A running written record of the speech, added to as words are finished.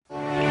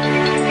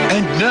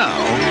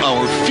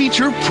our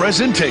feature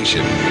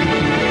presentation.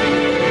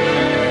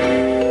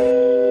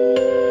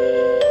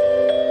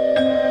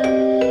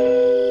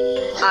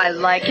 I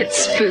like it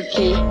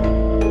spooky.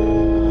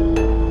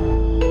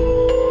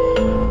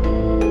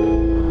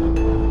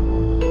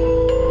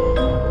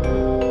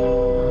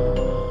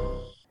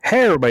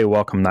 Hey everybody,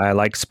 welcome to I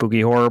Like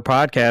Spooky Horror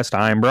Podcast.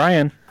 I'm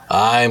Brian.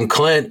 I'm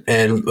Clint,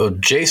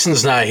 and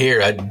Jason's not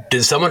here.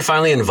 Did someone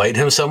finally invite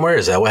him somewhere?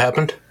 Is that what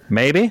happened?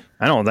 Maybe.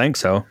 I don't think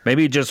so.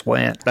 Maybe he just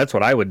went. That's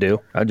what I would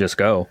do. I'd just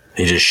go.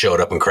 He just showed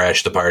up and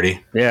crashed the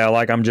party? Yeah,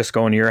 like I'm just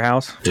going to your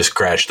house. Just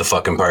crashed the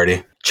fucking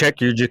party?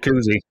 Check your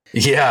jacuzzi.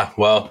 Yeah,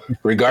 well,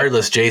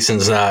 regardless,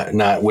 Jason's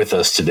not with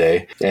us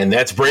today. And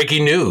that's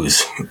breaking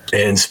news.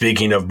 And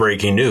speaking of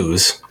breaking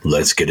news,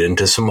 let's get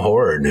into some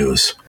horror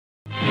news.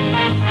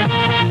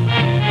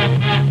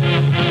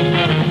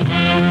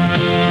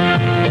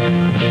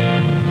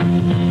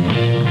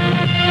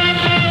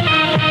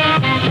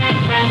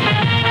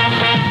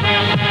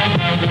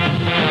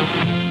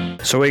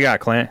 So we got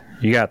Clint.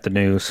 You got the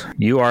news.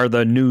 You are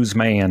the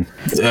newsman.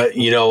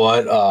 You know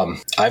what?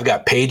 I've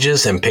got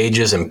pages and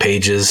pages and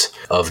pages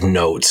of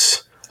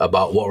notes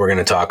about what we're going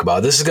to talk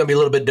about. This is going to be a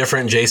little bit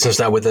different. Jason's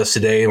not with us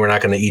today. We're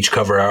not going to each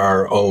cover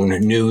our own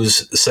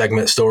news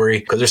segment story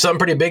because there's something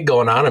pretty big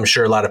going on. I'm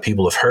sure a lot of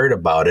people have heard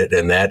about it,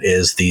 and that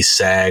is the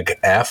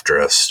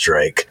SAG-AFTRA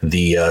strike,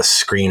 the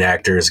Screen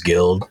Actors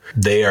Guild.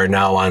 They are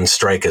now on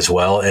strike as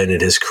well, and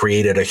it has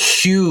created a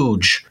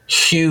huge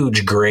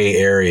gray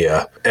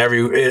area.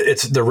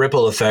 It's the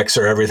ripple effects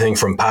are everything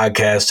from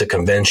podcasts to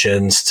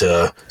conventions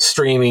to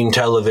streaming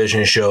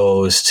television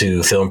shows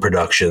to film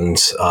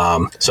productions.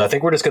 So I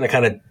think we're just going to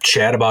kind of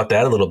chat about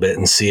that a little bit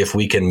and see if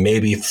we can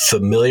maybe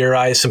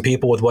familiarize some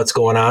people with what's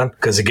going on.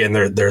 Because again,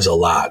 there's a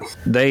lot.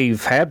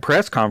 They've had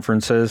press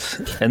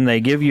conferences and they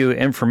give you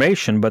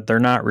information, but they're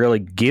not really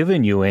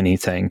giving you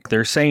anything.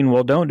 They're saying,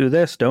 well, don't do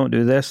this, don't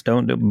do this,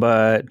 don't do.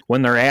 But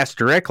when they're asked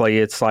directly,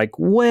 it's like,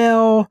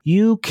 well,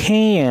 you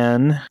can.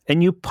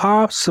 And you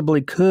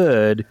possibly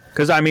could,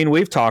 because I mean,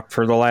 we've talked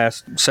for the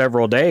last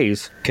several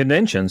days.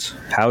 Conventions,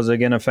 how's it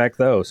going to affect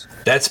those?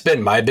 That's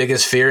been my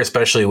biggest fear,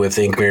 especially with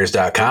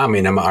inkmirrors.com. I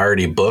mean, I'm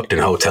already booked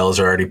and hotels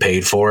are already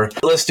paid for.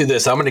 Let's do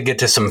this. I'm going to get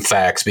to some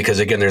facts because,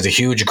 again, there's a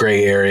huge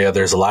gray area.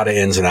 There's a lot of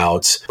ins and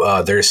outs.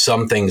 There's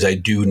some things I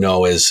do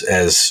know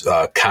as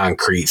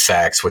concrete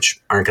facts, which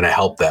aren't going to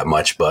help that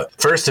much. But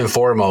first and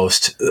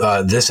foremost,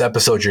 this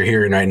episode you're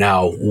hearing right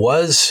now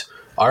was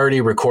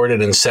already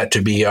recorded and set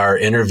to be our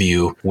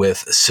interview with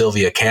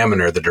Sylvia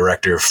Kaminer, the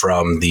director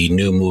from the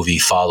new movie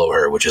Follow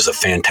Her, which is a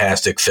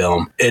fantastic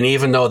film. And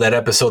even though that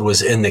episode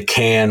was in the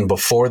can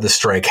before the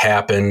strike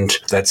happened,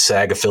 that's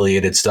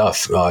SAG-affiliated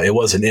stuff. It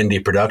was an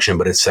indie production,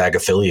 but it's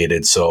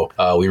SAG-affiliated. So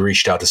we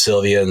reached out to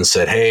Sylvia and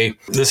said, hey,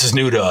 this is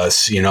new to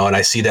us, and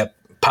I see that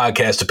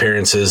podcast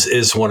appearances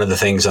is one of the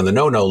things on the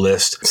no-no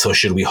list. So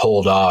should we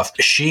hold off?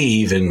 She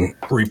even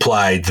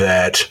replied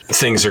that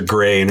things are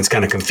gray and it's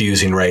kind of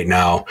confusing right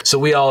now. So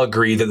we all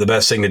agree that the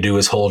best thing to do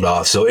is hold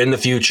off. So in the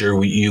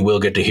future, you will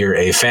get to hear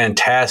a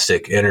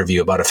fantastic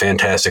interview about a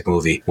fantastic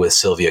movie with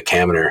Sylvia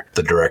Kaminer,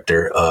 the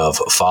director of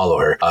Follow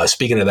Her.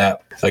 Speaking of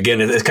that,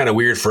 again, it's kind of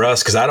weird for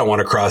us because I don't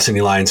want to cross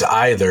any lines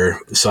either.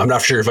 So I'm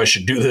not sure if I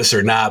should do this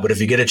or not. But if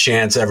you get a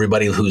chance,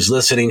 everybody who's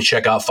listening,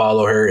 check out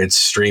Follow Her. It's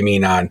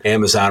streaming on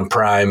Amazon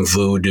Prime,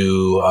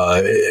 Vudu,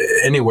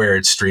 anywhere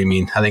it's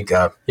streaming. I think,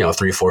 $3,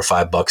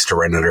 $4, $5 to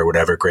rent it or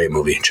whatever. Great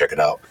movie. Check it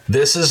out.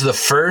 This is the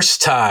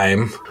first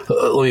time.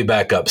 Let me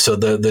back up. So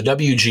the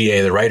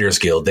WGA, the Writers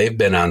Guild, they've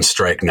been on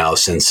strike now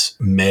since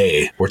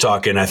May. We're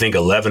talking, I think,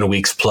 11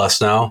 weeks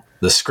plus now.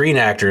 The Screen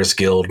Actors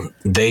Guild,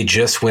 they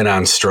just went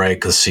on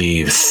strike,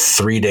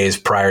 3 days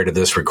prior to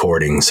this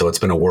recording. So it's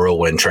been a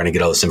whirlwind trying to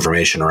get all this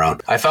information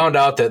around. I found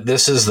out that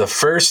this is the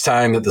first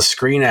time that the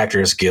Screen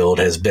Actors Guild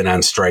has been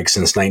on strike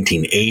since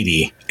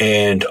 1980,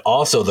 and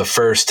also the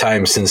first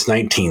time since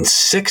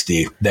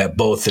 1960 that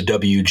both the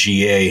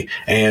WGA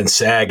and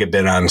SAG have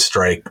been on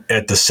strike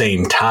at the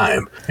same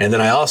time. And then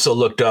I also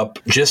looked up,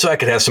 just so I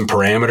could have some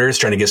parameters,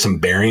 trying to get some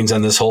bearings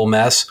on this whole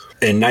mess.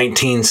 In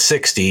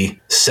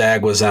 1960,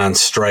 SAG was on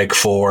strike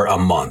for a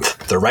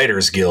month. The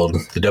Writers Guild,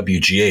 the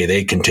WGA,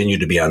 they continued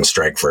to be on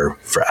strike for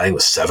I think it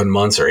was 7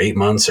 months or 8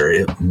 months or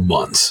 8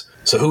 months.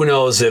 So who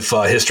knows if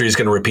history is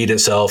going to repeat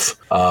itself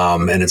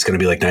and it's going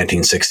to be like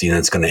 1960 and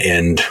it's going to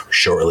end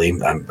shortly.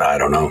 I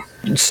don't know.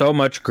 So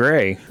much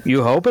gray.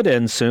 You hope it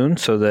ends soon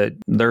so that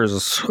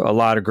there's a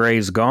lot of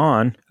grays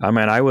gone. I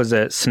mean, I was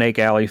at Snake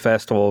Alley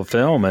Festival of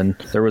Film and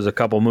there was a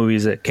couple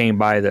movies that came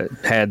by that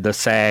had the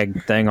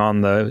SAG thing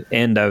on the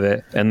end of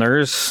it. And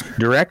there's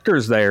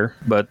directors there,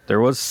 but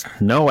there was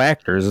no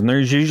actors. And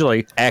there's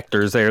usually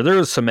actors there. There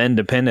was some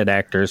independent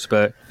actors,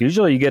 but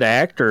usually you get an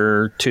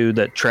actor or two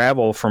that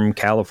travel from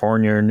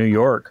California or New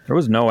York. There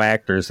was no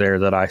actors there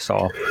that I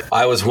saw.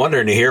 I was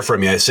wondering to hear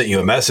from you. I sent you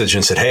a message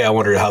and said, hey, I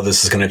wonder how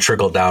this is going to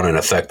trickle down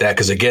going to affect that.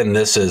 Because again,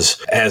 this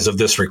is, as of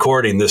this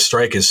recording, this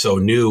strike is so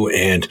new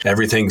and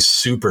everything's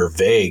super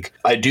vague.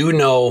 I do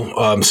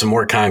know some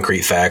more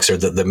concrete facts, or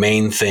the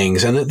main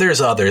things, and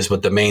there's others,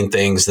 but the main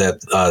things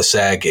that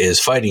SAG is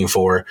fighting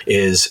for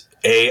is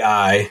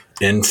AI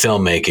in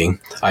filmmaking.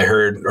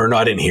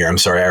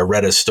 I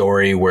read a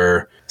story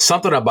where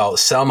something about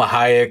Salma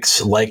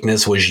Hayek's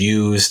likeness was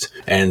used,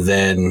 and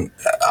then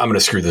I'm going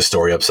to screw the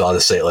story up, so I'll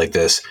just say it like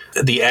this.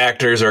 The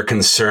actors are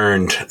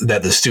concerned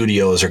that the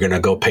studios are going to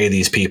go pay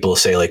these people,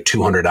 say like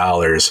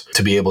 $200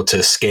 to be able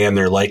to scan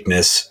their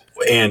likeness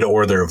and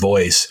or their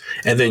voice,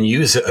 and then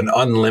use it an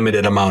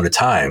unlimited amount of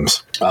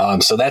times.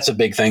 So that's a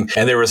big thing.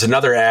 And there was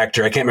another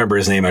actor, I can't remember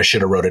his name, I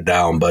should have wrote it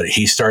down, but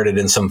he started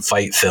in some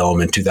fight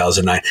film in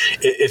 2009.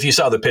 If you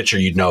saw the picture,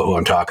 you'd know who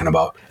I'm talking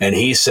about. And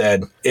he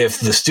said, if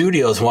the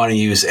studios want to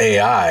use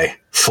AI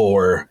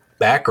for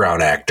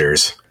background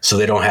actors, so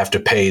they don't have to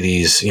pay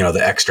these,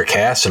 the extra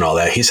cast and all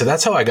that. He said,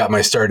 that's how I got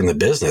my start in the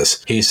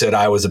business. He said,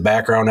 I was a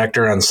background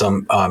actor on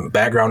some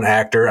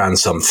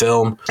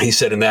film. He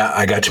said, in that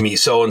I got to meet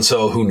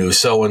so-and-so who knew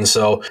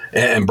so-and-so.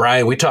 And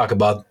Brian, we talk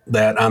about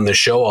that on the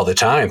show all the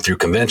time through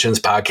conventions,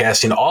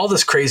 podcasting, all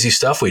this crazy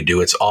stuff we do.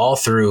 It's all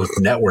through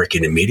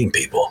networking and meeting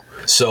people.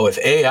 So if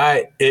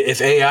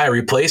AI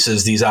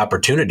replaces these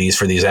opportunities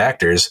for these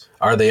actors,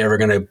 are they ever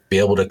going to be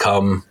able to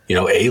come,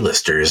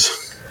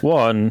 A-listers?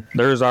 Well, and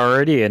there's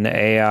already an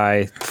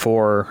AI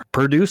for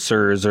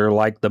producers, or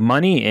like the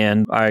money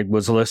end. I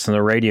was listening to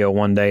the radio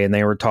one day and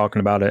they were talking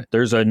about it.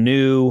 There's a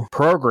new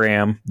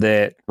program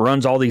that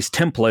runs all these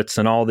templates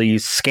and all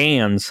these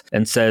scans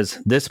and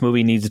says, this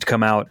movie needs to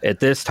come out at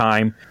this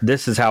time.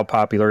 This is how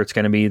popular it's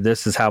going to be.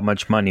 This is how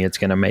much money it's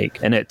going to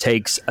make. And it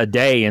takes a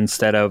day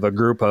instead of a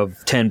group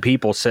of 10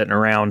 people sitting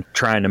around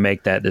trying to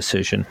make that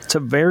decision. It's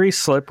a very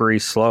slippery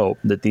slope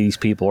that these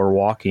people are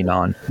walking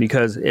on,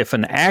 because if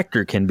an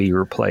actor can be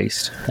replaced,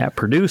 that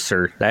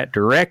producer, that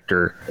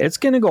director, it's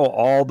going to go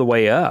all the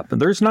way up.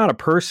 There's not a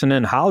person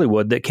in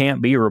Hollywood that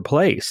can't be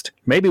replaced.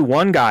 Maybe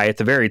one guy at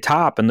the very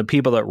top and the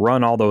people that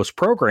run all those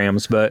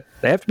programs, but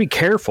they have to be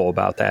careful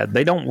about that.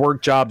 They don't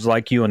work jobs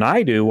like you and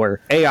I do,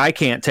 where AI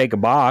can't take a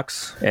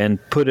box and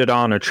put it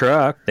on a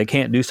truck. They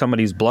can't do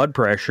somebody's blood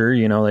pressure.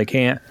 They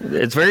can't.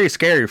 It's very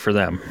scary for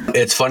them.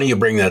 It's funny you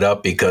bring that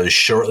up, because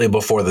shortly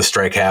before the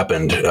strike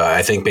happened,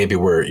 I think maybe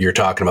you're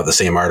talking about the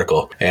same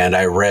article, and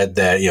I read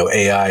that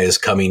AI is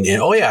coming in.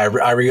 Oh yeah,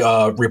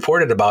 I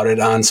reported about it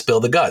on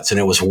Spill the Guts, and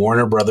it was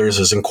Warner Brothers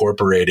is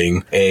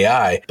incorporating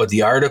AI, but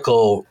the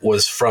article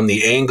was from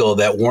the angle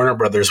that Warner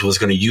Brothers was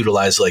going to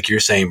utilize, like you're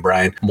saying,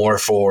 Brian, more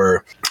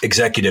for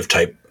executive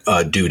type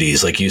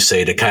duties, like you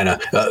say, to kind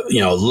of,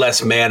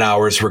 less man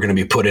hours were going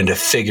to be put into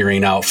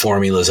figuring out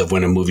formulas of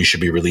when a movie should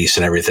be released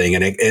and everything.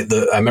 And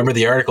I remember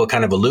the article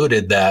kind of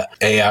alluded that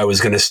AI was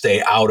going to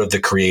stay out of the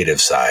creative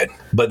side.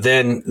 But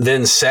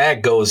then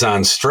SAG goes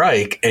on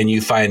strike, and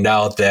you find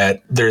out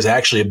that there's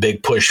actually a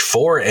big push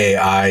for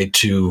AI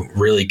to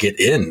really get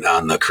in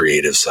on the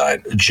creative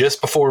side. Just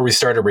before we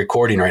started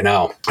recording right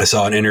now, I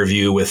saw an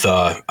interview with,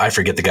 I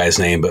forget the guy's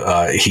name,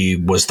 but he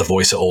was the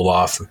voice of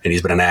Olaf, and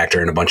he's been an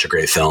actor in a bunch of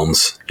great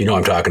films. You know what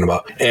I'm talking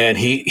about. And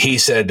he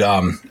said,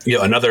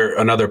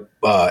 another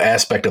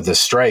aspect of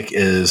this strike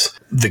is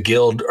the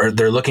guild, or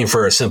they're looking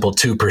for a simple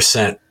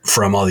 2%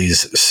 from all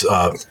these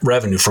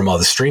revenue from all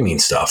the streaming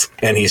stuff.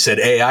 And he said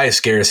AI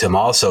scares him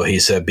also. He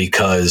said,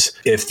 because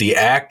if the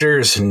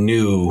actors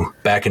knew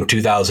back in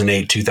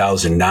 2008,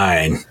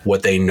 2009,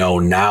 what they know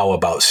now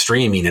about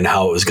streaming and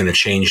how it was going to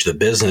change the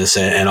business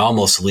and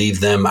almost leave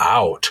them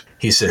out.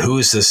 He said,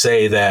 who's to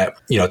say that,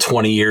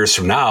 20 years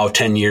from now,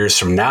 10 years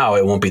from now,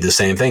 it won't be the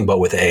same thing, but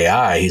with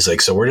AI, he's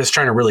like, so we're just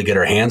trying to really get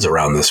our hands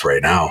around this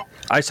right now.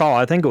 I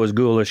think it was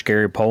Ghoulish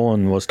Gary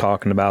Poland was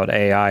talking about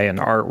AI and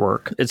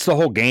artwork. It's the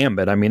whole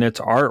gambit. I mean, it's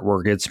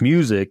artwork, it's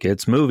music,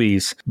 it's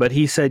movies. But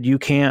he said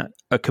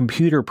a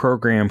computer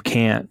program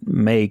can't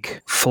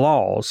make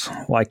flaws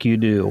like you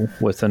do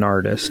with an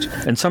artist.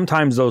 And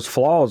sometimes those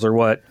flaws are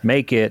what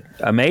make it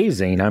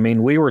amazing. I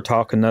mean, we were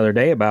talking the other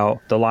day about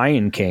The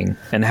Lion King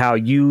and how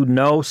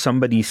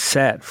somebody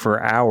set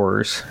for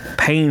hours,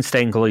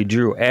 painstakingly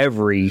drew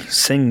every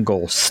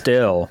single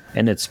still,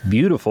 and it's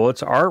beautiful.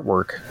 It's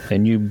artwork,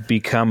 and you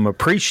become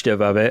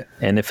appreciative of it.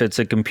 And if it's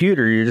a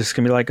computer, you're just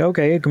going to be like,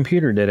 okay, a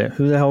computer did it.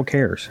 Who the hell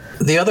cares?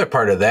 The other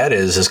part of that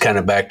is kind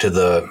of back to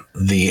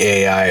the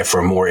AI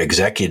for more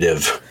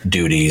executive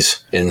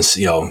duties and,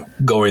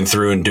 going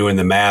through and doing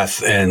the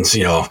math and,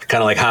 kind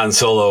of like Han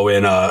Solo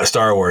in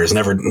Star Wars,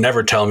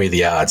 never tell me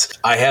the odds.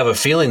 I have a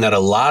feeling that a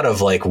lot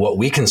of like what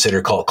we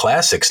consider cult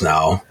classics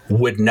now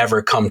would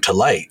never come to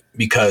light,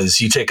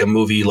 because you take a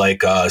movie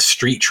like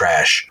Street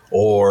Trash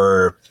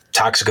or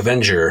Toxic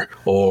Avenger,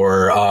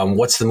 or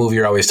what's the movie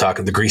you're always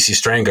talking, The Greasy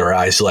Strangler,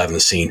 I still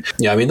haven't seen.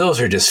 Yeah, I mean,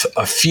 those are just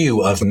a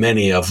few of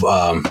many of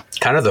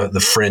kind of the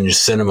fringe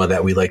cinema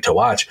that we like to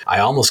watch. I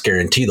almost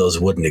guarantee those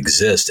wouldn't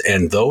exist.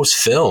 And those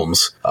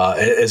films,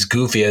 as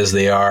goofy as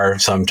they are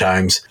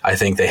sometimes, I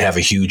think they have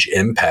a huge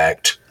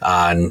impact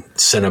on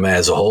cinema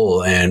as a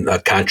whole and a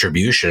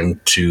contribution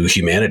to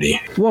humanity.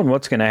 Well, and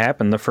what's going to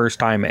happen the first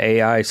time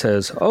AI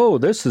says, oh,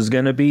 this is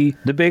going to be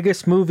the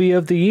biggest movie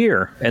of the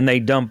year, and they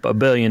dump $1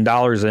 billion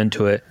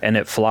into it and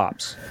it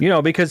flops? You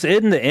know, because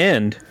in the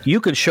end, you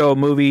could show a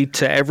movie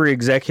to every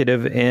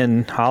executive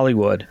in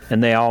Hollywood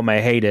and they all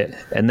may hate it,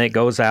 and it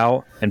goes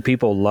out and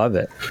people love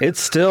it. It's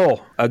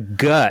still a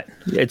gut.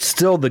 It's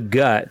still the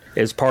gut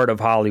is part of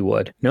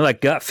Hollywood. You know,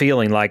 that gut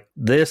feeling like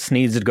this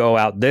needs to go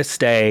out this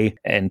day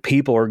and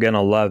people are going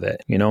to love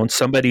it, you know, and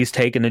somebody's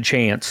taking a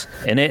chance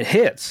and it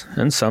hits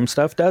and some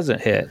stuff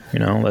doesn't hit. You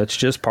know, that's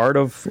just part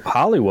of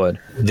Hollywood.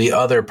 The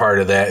other part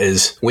of that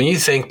is when you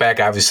think back,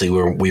 obviously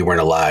we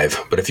weren't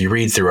alive, but if you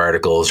read through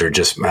articles or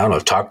just, I don't know,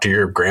 talk to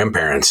your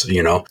grandparents,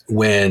 you know,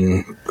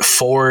 when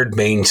Ford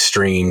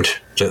mainstreamed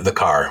the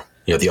car,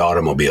 you know, the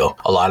automobile,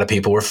 a lot of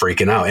people were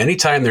freaking out.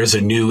 Anytime there's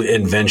a new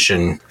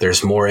invention,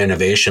 there's more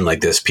innovation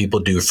like this, people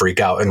do freak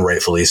out, and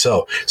rightfully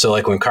so. So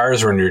like when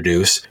cars were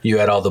introduced, you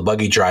had all the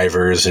buggy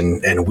drivers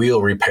and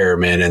wheel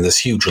repairmen and this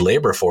huge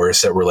labor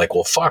force that were like,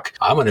 well, fuck,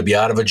 I'm going to be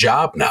out of a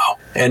job now.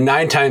 And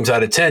 9 times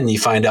out of 10, you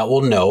find out,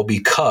 well, no,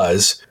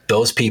 because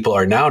those people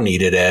are now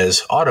needed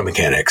as auto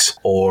mechanics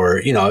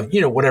or, you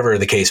know, whatever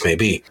the case may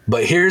be.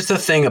 But here's the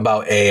thing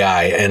about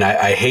AI, and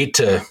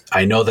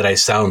I know that I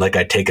sound like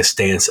I take a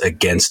stance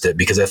against it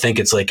because I think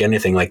it's like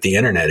anything like the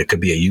internet. It could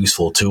be a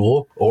useful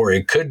tool or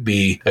it could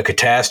be a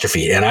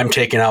catastrophe. And I'm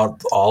taking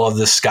out all of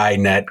the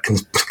Skynet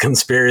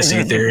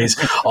conspiracy theories,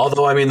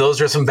 although, I mean,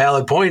 those are some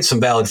valid points, some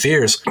valid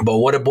fears. But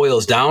what it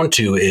boils down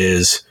to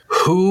is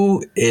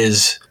who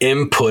is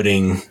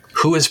inputting,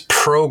 who is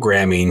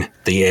programming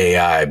the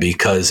AI?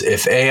 Because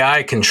if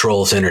AI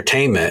controls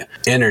entertainment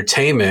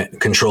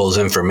controls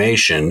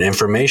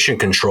information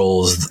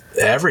controls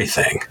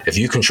everything. If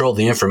you control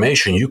the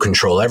information, you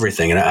control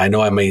everything. And I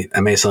know I may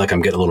sound like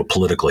I'm getting a little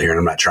political here, and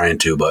I'm not trying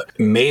to, but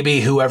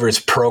maybe whoever's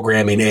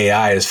programming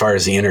AI as far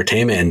as the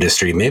entertainment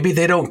industry, maybe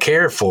they don't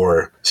care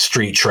for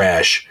Street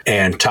Trash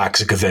and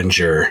Toxic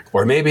Avenger,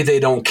 or maybe they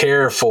don't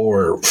care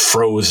for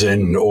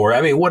Frozen, or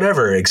I mean,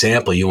 whatever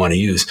example you want to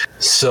use.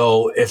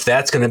 So if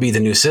that's going to be the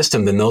new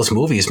system, then those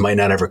movies might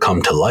not ever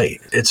come to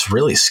light. It's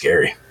really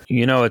scary.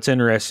 You know, it's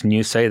interesting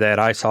you say that.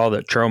 I saw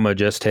that Troma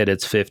just hit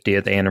its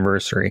 50th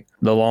anniversary,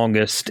 the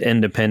longest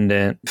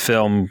independent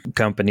film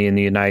company in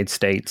the United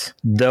States.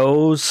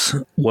 Those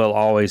will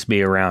always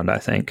be around, I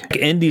think.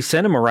 Indie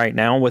cinema right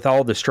now with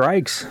all the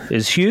strikes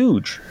is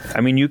huge.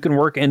 I mean, you can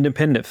work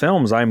independent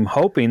films. I'm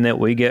hoping that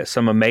we get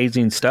some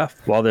amazing stuff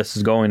while this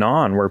is going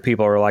on where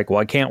people are like, well,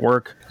 I can't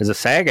work as a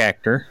SAG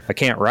actor. I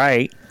can't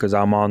write because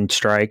I'm on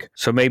strike.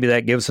 So maybe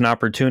that gives an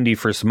opportunity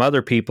for some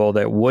other people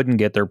that wouldn't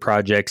get their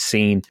projects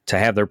seen to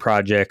have their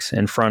projects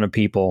in front of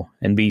people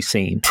and be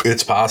seen.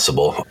 It's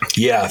possible.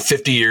 Yeah,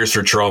 50 years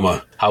for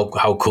Troma.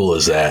 How cool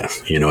is that?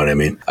 You know what I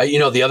mean?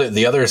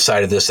 The other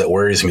side of this that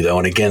worries me, though,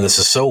 and again, this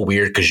is so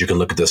weird because you can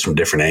look at this from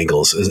different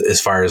angles as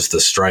far as the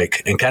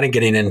strike and kind of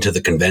getting into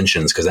the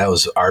conventions, because that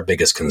was our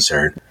biggest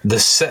concern.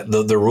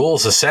 The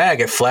rules of SAG,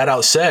 it flat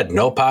out said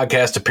no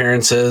podcast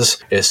appearances.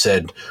 It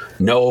said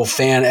no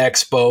fan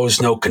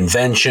expos, no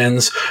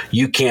conventions.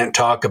 You can't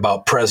talk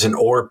about present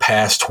or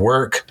past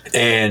work.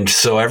 And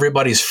so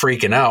everybody's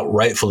freaking out,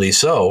 rightfully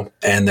so.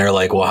 And they're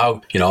like, well,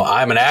 how,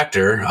 I'm an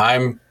actor.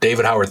 I'm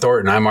David Howard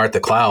Thornton. I'm Art the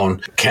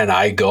Clown. Can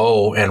I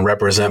go and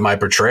represent my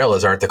portrayal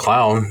as Art the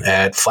Clown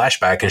at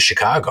Flashback in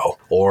Chicago?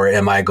 Or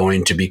am I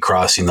going to be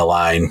crossing the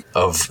line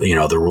of,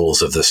 the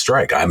rules of the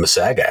strike? I'm a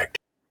SAG actor.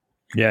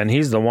 Yeah, and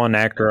he's the one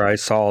actor I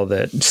saw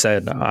that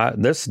said,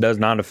 this does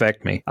not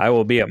affect me. I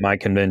will be at my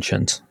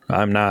conventions.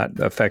 I'm not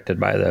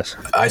affected by this.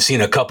 I've seen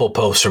a couple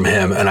posts from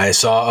him, and I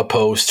saw a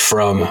post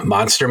from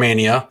Monster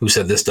Mania who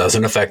said this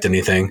doesn't affect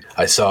anything.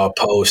 I saw a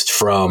post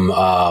from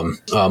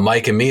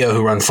Mike and Mia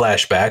who run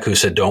Flashback who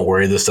said, don't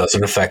worry, this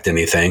doesn't affect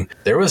anything.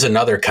 There was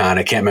another con,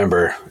 I can't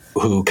remember,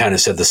 who kind of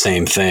said the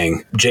same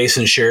thing.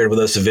 Jason shared with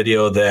us a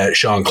video that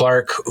Sean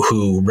Clark,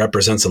 who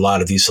represents a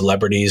lot of these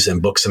celebrities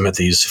and books them at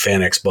these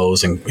fan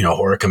expos and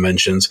horror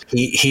conventions,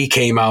 he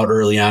came out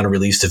early on and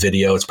released a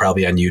video. It's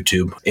probably on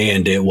YouTube,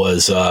 and it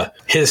was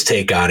his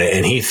take on it,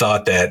 and he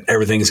thought that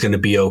everything's going to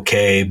be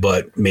okay,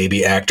 but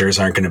maybe actors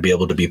aren't going to be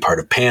able to be part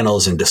of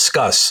panels and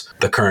discuss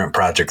the current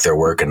project they're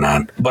working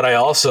on. But I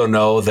also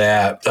know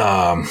that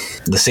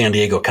the San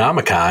Diego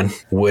Comic-Con,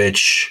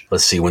 which,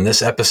 let's see, when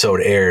this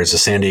episode airs, the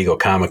San Diego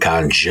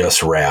Comic-Con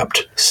just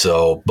wrapped.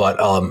 So, but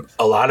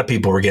a lot of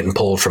people were getting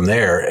pulled from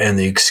there, and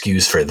the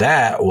excuse for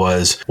that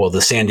was, well,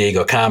 the San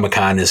Diego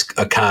Comic-Con is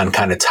a con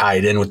kind of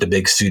tied in with the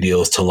big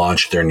studios to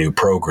launch their new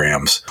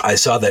programs. I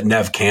saw that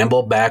Nev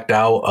Campbell backed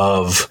out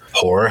of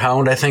Horror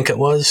Hound, I think it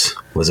was.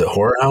 Was it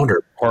Horror Hound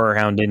or Horror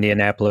Hound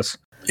Indianapolis?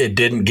 It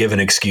didn't give an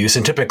excuse.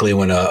 And typically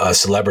when a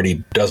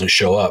celebrity doesn't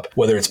show up,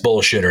 whether it's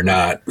bullshit or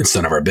not, it's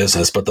none of our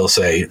business, but they'll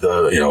say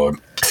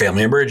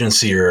family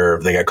emergency or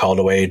they got called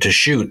away to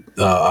shoot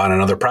on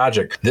another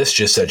project. This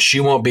just said she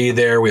won't be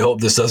there. We hope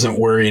this doesn't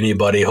worry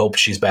anybody. Hope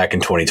she's back in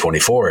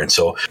 2024. And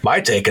so my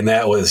take on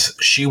that was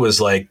she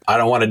was like, I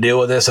don't want to deal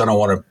with this. I don't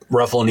want to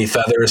ruffle any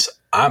feathers.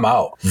 I'm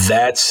out.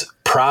 That's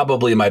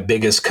probably my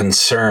biggest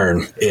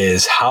concern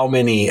is how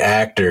many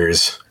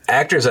actors,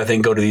 I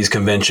think, go to these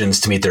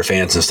conventions to meet their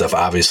fans and stuff,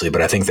 obviously,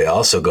 but I think they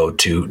also go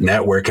to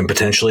network and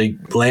potentially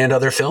land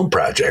other film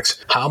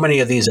projects. How many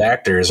of these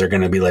actors are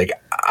going to be like,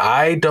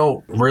 I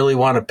don't really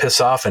want to piss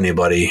off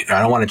anybody.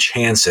 I don't want to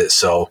chance it,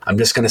 so I'm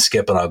just going to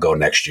skip and I'll go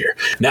next year.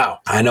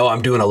 Now, I know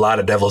I'm doing a lot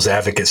of devil's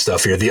advocate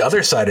stuff here. The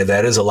other side of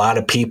that is a lot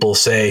of people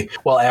say,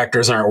 well,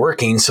 actors aren't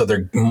working, so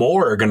they're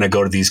more going to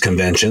go to these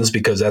conventions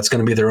because that's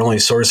going to be their only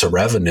source of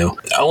revenue.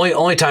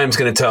 Only time's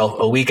going to tell.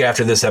 A week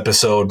after this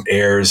episode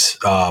airs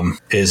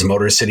is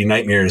Motor City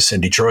Nightmares in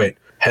Detroit,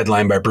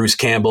 headlined by Bruce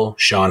Campbell,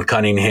 Sean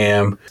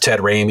Cunningham, Ted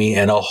Raimi,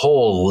 and a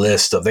whole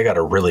list of, they got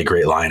a really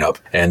great lineup.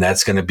 And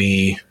that's going to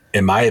be,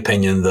 in my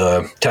opinion,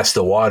 the test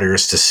the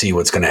waters to see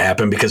what's going to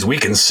happen, because we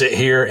can sit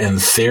here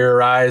and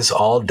theorize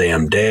all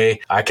damn day.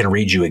 I can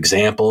read you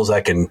examples.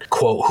 I can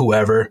quote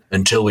whoever.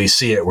 Until we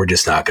see it, we're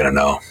just not going to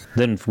know.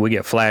 Then we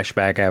get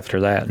Flashback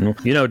after that. And,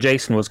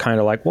 Jason was kind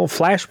of like, well,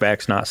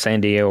 Flashback's not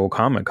San Diego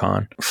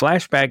Comic-Con.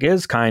 Flashback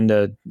is kind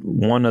of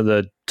one of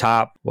the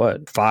top,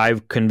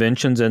 5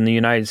 conventions in the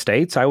United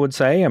States, I would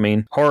say. I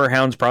mean, Horror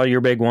Hound's probably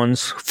your big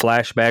ones.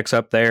 Flashback's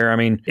up there. I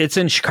mean, it's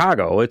in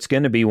Chicago. It's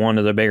going to be one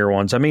of the bigger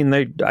ones. I mean,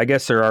 I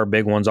guess there are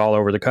big ones all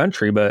over the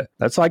country, but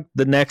that's like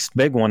the next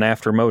big one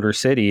after Motor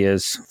City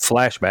is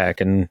Flashback,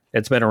 and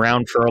it's been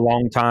around for a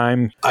long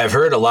time. I've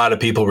heard a lot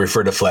of people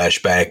refer to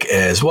Flashback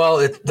as,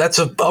 well, that's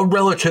a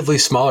relatively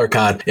smaller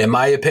con. In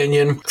my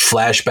opinion,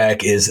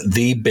 Flashback is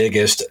the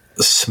biggest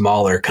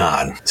smaller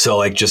con, so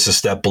like just a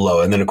step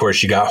below. And then of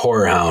course you got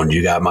Horror Hound,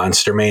 you got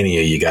Monster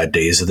Mania, you got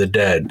Days of the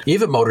Dead.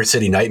 Even Motor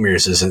City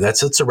Nightmares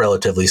it's a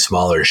relatively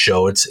smaller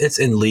show. It's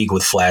in league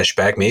with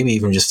Flashback, maybe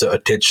even just a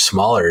titch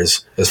smaller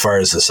as far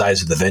as the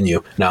size of the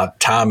venue. Now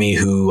Tommy,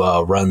 who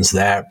runs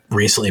that,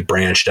 recently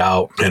branched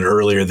out and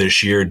earlier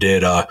this year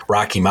did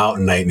Rocky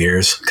Mountain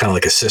Nightmares, kind of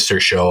like a sister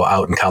show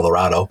out in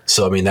Colorado.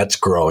 So I mean, that's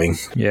growing.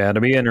 Yeah,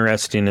 it'll be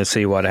interesting to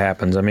see what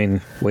happens. I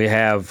mean, we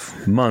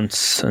have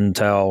months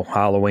until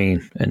Halloween.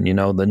 And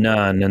the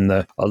Nun and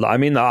the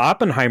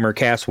Oppenheimer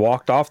cast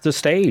walked off the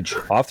stage,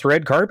 off the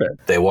red carpet.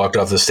 They walked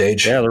off the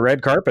stage? Yeah, the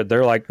red carpet.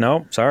 They're like,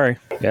 no, sorry.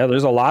 Yeah,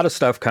 there's a lot of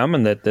stuff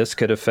coming that this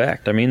could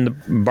affect. I mean, the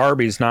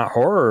Barbie's not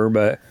horror,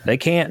 but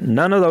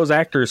none of those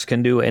actors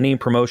can do any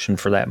promotion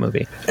for that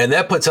movie. And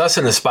that puts us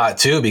in a spot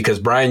too, because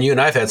Brian, you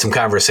and I have had some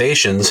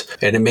conversations,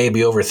 and it may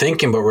be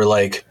overthinking, but we're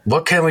like,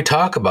 what can we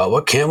talk about?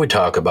 What can we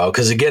talk about?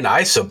 Because again,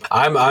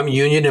 I'm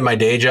union in my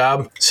day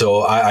job,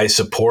 so I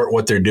support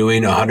what they're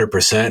doing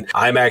 100%.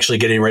 I'm actually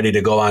getting ready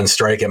to go on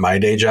strike at my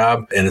day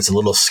job, and it's a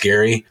little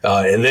scary.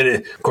 And then,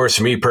 of course,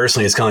 for me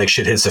personally, it's kind of like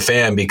shit hits the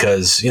fan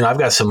because, I've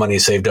got some money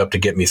saved up to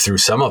get me through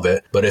some of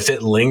it. But if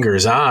it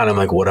lingers on, I'm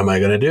like, what am I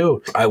going to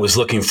do? I was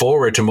looking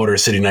forward to Motor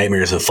City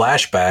Nightmares and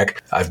Flashback.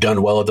 I've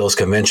done well at those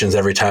conventions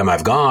every time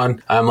I've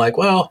gone. I'm like,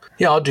 well,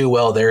 yeah, I'll do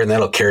well there, and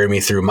that'll carry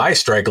me through my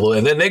strike a little.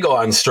 And then they go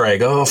on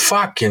strike. Oh,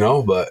 fuck,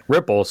 but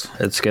ripples.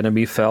 It's going to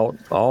be felt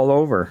all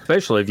over,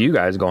 especially if you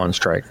guys go on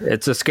strike.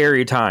 It's a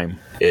scary time.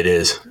 It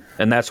is.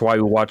 And that's why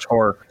we watch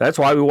horror. That's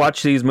why we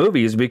watch these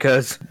movies,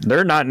 because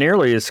they're not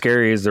nearly as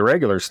scary as the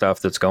regular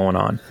stuff that's going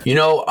on.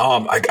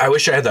 I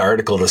wish I had the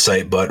article to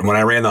cite, but when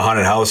I ran the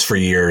haunted house for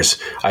years,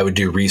 I would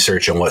do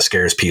research on what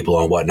scares people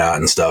and whatnot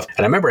and stuff. And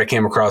I remember I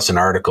came across an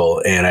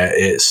article, and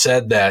it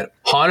said that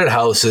haunted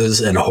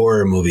houses and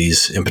horror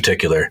movies in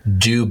particular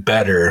do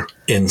better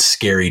in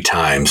scary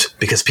times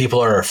because people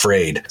are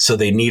afraid. So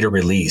they need a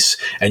release.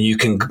 And you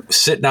can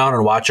sit down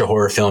and watch a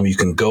horror film. You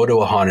can go to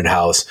a haunted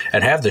house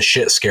and have the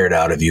shit scared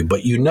out of you.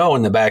 But in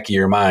the back of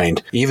your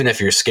mind, even if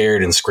you're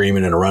scared and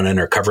screaming and running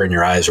or covering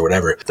your eyes or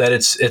whatever, that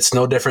it's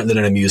no different than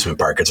an amusement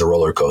park. It's a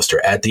roller coaster.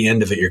 At the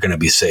end of it, you're going to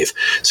be safe.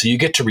 So you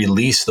get to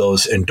release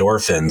those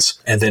endorphins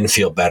and then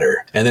feel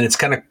better. And then it's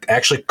kind of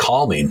actually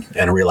calming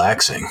and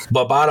relaxing.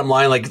 But bottom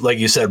line, like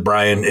you said,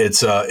 Brian,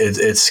 it's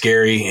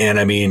scary. And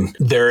I mean,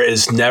 there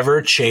is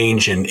never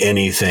change in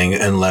anything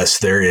unless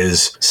there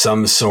is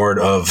some sort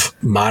of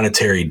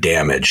monetary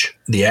damage.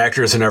 The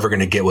actors are never going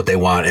to get what they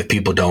want if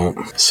people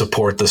don't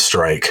support the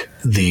strike.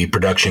 The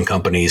production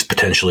companies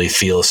potentially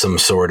feel some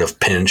sort of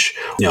pinch,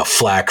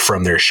 flack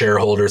from their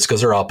shareholders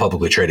because they're all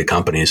publicly traded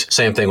companies.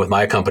 Same thing with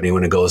my company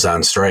when it goes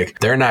on strike.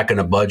 They're not going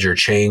to budge or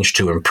change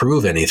to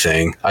improve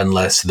anything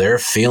unless they're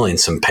feeling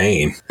some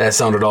pain. That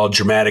sounded all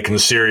dramatic and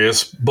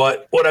serious,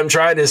 but what I'm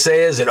trying to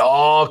say is it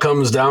all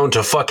comes down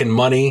to fucking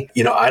money.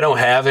 I don't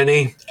have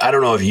any. I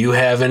don't know if you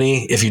have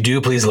any. If you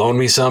do, please loan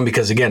me some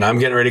because, again, I'm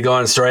getting ready to go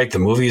on strike. The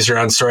movies are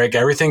on strike.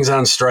 Everything's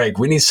on strike.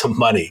 We need some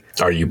money.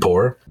 Are you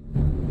poor?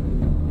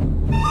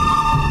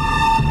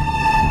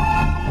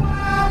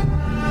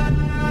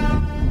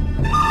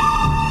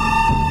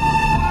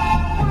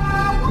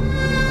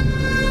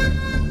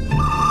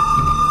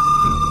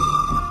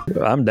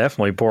 I'm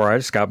definitely poor. I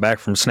just got back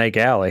from Snake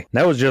Alley.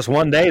 That was just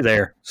one day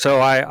there.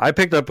 So I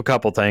picked up a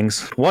couple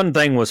things. One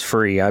thing was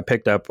free. I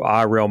picked up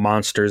I Real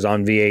Monsters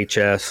on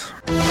VHS.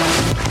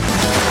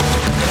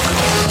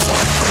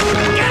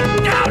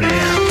 Get down here!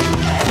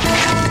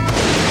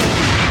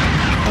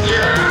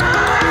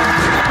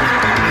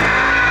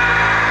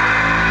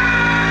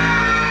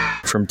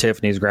 from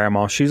Tiffany's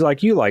grandma. She's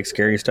like, you like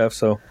scary stuff.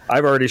 So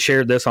I've already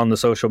shared this on the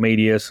social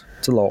medias.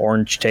 It's a little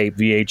orange tape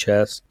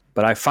VHS.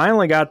 But I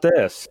finally got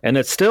this, and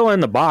it's still in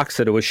the box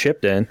that it was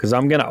shipped in because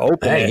I'm going to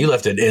open it. Hey, you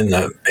left it in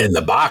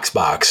the box,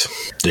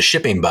 the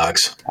shipping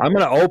box. I'm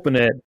going to open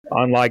it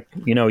on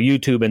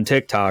YouTube and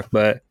TikTok,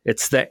 but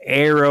it's the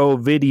Arrow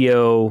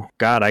Video.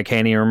 God, I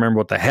can't even remember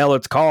what the hell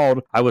it's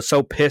called. I was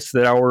so pissed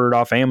that I ordered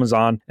off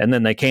Amazon, and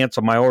then they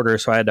canceled my order,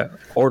 so I had to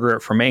order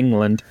it from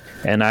England,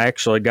 and I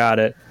actually got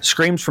it.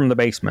 Screams from the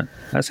Basement.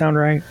 That sound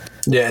right?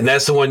 Yeah, and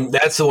that's the one.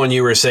 That's the one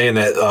you were saying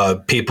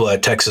that people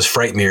at Texas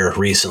Frightmare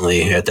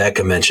recently at that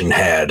convention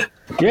had.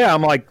 Yeah,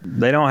 I'm like,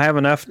 they don't have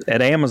enough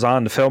at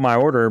Amazon to fill my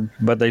order,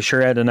 but they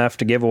sure had enough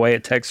to give away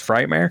at Texas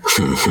Frightmare.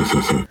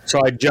 So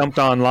I jumped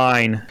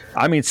online.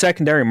 I mean,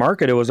 secondary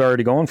market, it was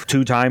already going for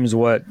 2 times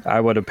what I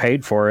would have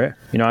paid for it.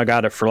 I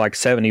got it for like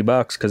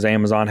 $70 because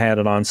Amazon had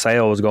it on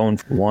sale. It was going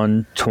for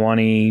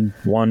 $120,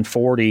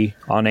 $140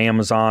 on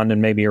Amazon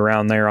and maybe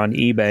around there on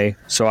eBay.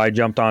 So I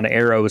jumped on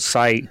Arrow's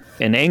site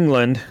in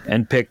England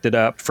and picked it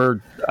up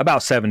for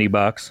about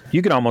 $70.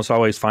 You can almost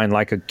always find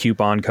like a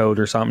coupon code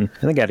or something.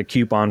 I think I had a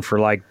coupon for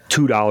like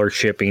 $2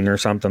 shipping or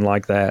something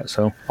like that.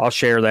 So I'll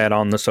share that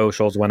on the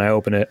socials when I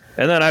open it.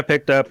 And then I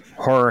picked up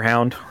Horror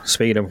Hound.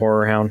 Speaking of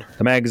Horror Hound,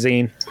 the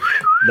magazine.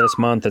 This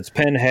month it's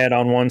Pinhead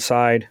on one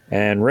side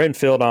and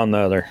Renfield on the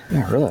other.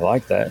 I really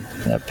like that.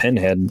 That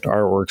Pinhead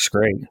artwork's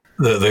great.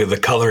 The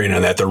coloring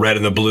on that, the red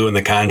and the blue and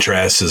the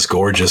contrast is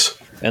gorgeous.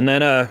 And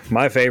then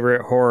my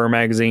favorite horror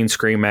magazine,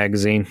 Scream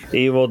Magazine.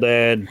 Evil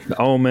Dead,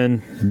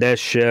 Omen, Death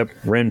Ship,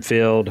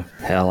 Renfield.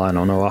 Hell, I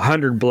don't know.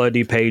 100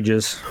 bloody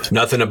pages.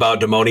 Nothing about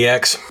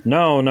demoniacs?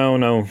 No.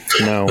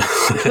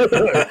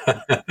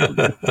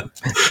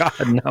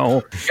 God,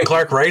 no.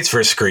 Clark writes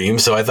for Scream,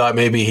 so I thought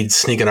maybe he'd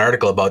sneak an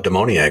article about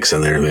demoniacs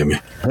in there, maybe.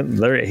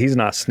 He's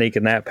not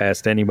sneaking that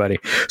past anybody.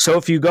 So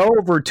if you go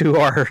over to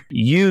our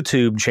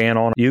YouTube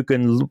channel, you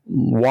can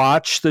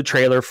watch the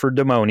trailer for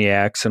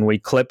Demoniacs, and we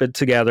clip it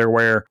together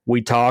where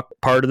we talk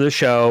part of the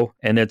show,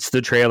 and it's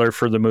the trailer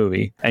for the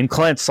movie. And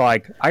Clint's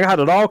like, I got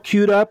it all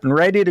queued up and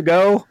ready to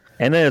go,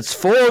 and then it's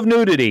full of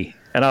nudity.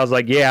 And I was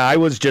like, yeah, I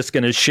was just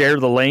going to share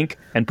the link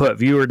and put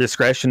viewer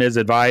discretion is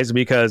advised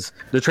because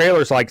the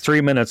trailer's like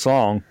 3 minutes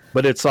long,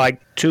 but it's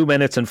like 2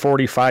 minutes and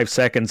 45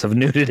 seconds of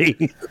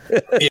nudity.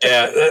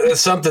 Yeah,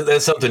 that's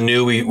something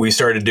new we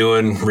started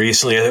doing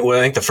recently. I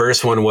think the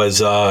first one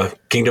was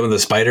Kingdom of the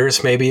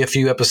Spiders, maybe a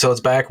few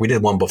episodes back. We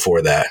did one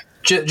before that.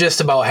 Just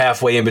about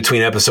halfway in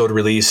between episode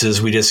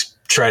releases, we just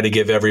try to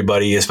give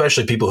everybody,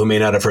 especially people who may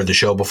not have heard the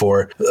show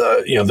before,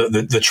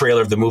 the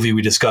trailer of the movie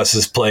we discuss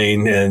is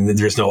playing and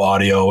there's no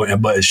audio,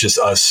 but it's just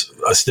us,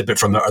 a snippet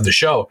from the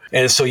show.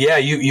 And so, yeah,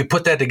 you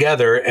put that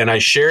together, and I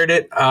shared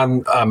it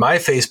on my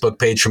Facebook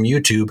page from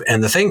YouTube,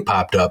 and the thing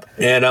popped up.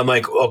 And I'm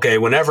like, okay,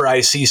 whenever I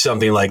see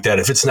something like that,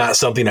 if it's not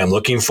something I'm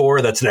looking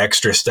for, that's an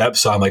extra step.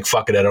 So I'm like,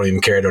 fuck it, I don't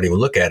even care. I don't even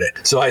look at it.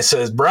 So I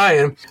says,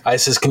 Brian,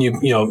 can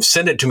you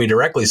send it to me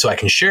directly so I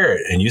can share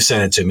it? And you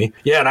sent it to me.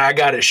 Yeah, and I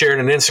got it shared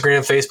on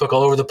Instagram, Facebook,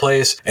 all over the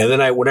place. And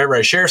then whenever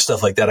I share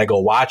stuff like that, I go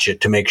watch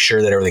it to make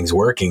sure that everything's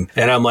working.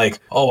 And I'm like,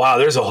 oh wow,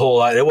 there's a whole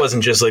lot. It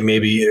wasn't just like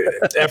maybe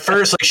at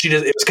first like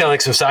it was kind of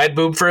like some side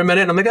boob for a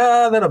minute. And I'm like,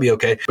 that'll be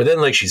okay. But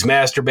then like she's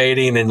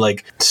masturbating and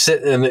like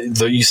sitting, and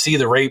you see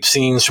the rape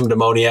scenes from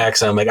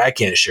Demoniacs. And I'm like, I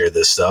can't share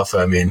this stuff.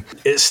 I mean,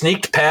 it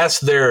sneaked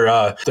past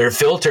their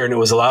filter and it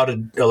was allowed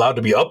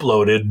to be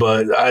uploaded,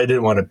 but I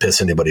didn't want to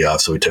piss anybody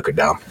off, so we took it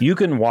down. You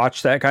can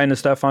watch that kind of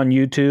stuff on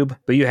YouTube,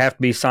 but you have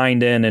to be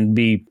signed in and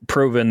be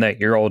proven that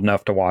you're old enough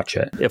to watch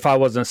it. If I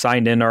wasn't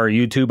signed in to our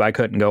YouTube, I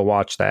couldn't go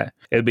watch that.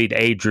 It would be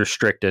age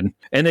restricted.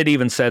 And it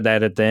even said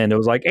that at the end. It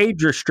was like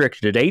age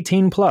restricted,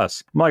 18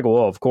 plus. I'm like,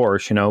 well, of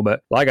course,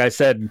 but like I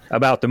said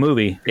about the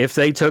movie, if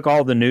they took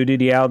all the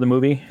nudity out of the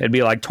movie, it'd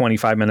be like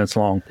 25 minutes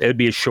long. It'd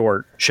be a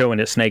short showing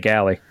at Snake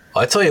Alley.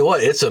 I tell you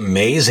what, it's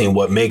amazing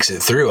what makes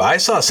it through. I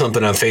saw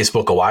something on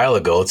Facebook a while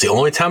ago. It's the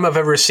only time I've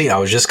ever seen. I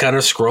was just kind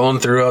of scrolling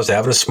through. I was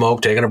having a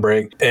smoke, taking a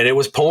break, and it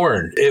was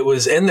porn. It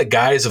was in the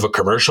guise of a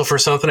commercial for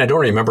something. I don't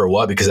remember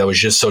what because I was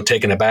just so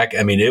taken aback.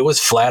 I mean, it was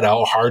flat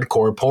out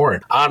hardcore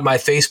porn on my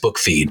Facebook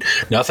feed.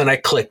 Nothing I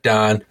clicked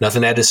on,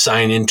 nothing I had to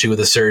sign into with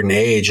a certain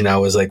age. And I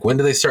was like, when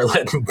do they start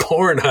letting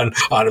porn on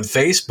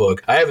Facebook?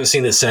 I haven't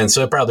seen it since,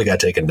 so it probably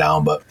got taken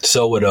down, but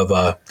so would have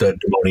the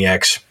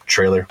Demoniacs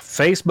trailer.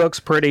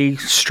 Facebook's pretty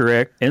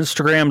strict.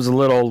 Instagram's a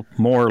little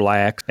more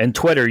lax. And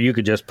Twitter, you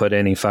could just put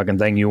any fucking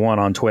thing you want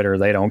on Twitter.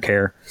 They don't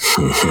care.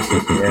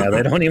 Yeah,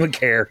 they don't even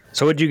care.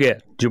 So what'd you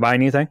get? Did you buy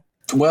anything?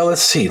 Well,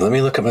 let's see. Let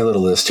me look at my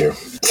little list here.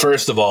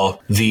 First of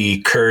all, the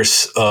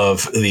curse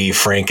of the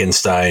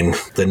Frankenstein,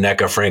 the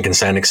NECA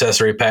Frankenstein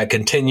accessory pack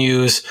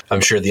continues. I'm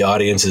sure the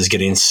audience is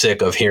getting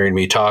sick of hearing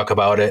me talk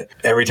about it.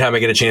 Every time I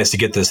get a chance to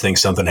get this thing,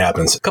 something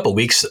happens. A couple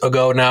weeks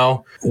ago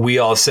now, we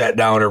all sat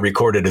down and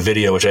recorded a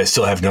video, which I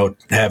still have not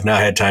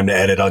had time to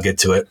edit. I'll get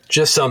to it.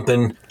 Just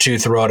something to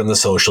throw out on the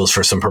socials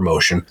for some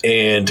promotion.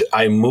 And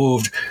I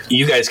moved.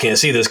 You guys can't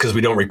see this because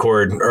we don't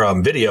record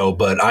video,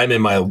 but I'm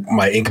in my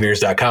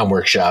inkmirrors.com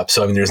workshop. So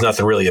So, I mean, there's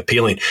nothing really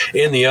appealing.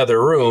 In the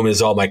other room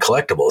is all my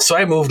collectibles. So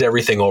I moved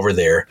everything over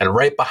there. And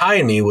right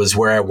behind me was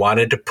where I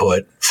wanted to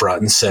put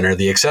front and center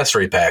the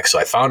accessory pack. So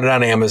I found it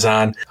on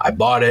Amazon. I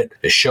bought it.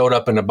 It showed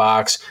up in the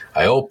box.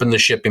 I opened the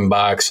shipping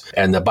box,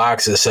 and the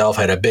box itself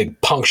had a big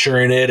puncture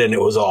in it, and it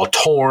was all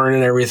torn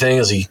and everything. I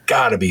was like, you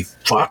gotta be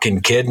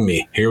fucking kidding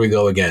me. Here we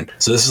go again.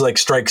 So this is like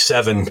strike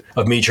 7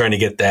 of me trying to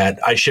get that.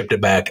 I shipped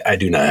it back. I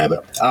do not have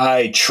it.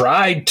 I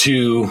tried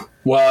to...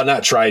 Well,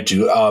 not tried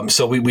to.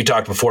 So we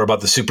talked before about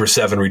the Super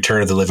 7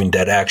 Return of the Living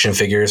Dead action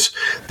figures.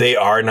 They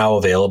are now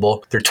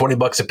available. They're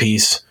 $20 a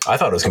piece. I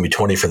thought it was going to be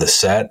 20 for the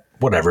set.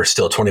 Whatever,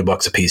 still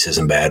 $20 a piece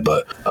isn't bad.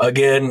 But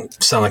again,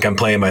 sound like I'm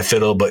playing my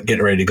fiddle, but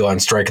getting ready to go on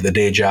strike at the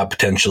day job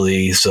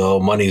potentially. So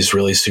money's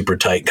really super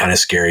tight, kind of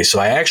scary. So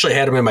I actually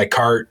had them in my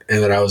cart,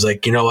 and then I was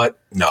like, you know what?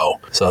 No.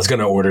 So I was going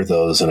to order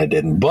those, and I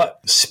didn't. But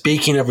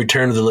speaking of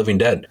Return of the Living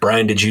Dead,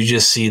 Brian, did you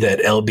just see that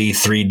LB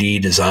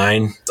 3D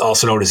design,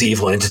 also known as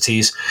Evil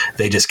Entities?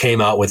 They just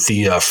came out with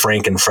the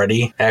Frank and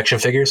Freddy action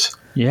figures.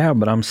 Yeah,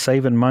 but I'm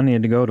saving money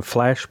to go to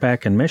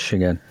Flashback in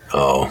Michigan.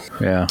 Oh,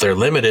 yeah. They're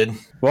limited.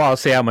 Well, I'll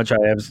see how much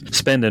I have to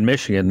spend in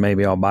Michigan.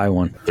 Maybe I'll buy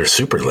one. They're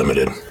super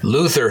limited.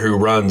 Luther, who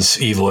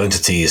runs Evil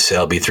Entities,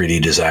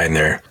 LB3D design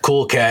there.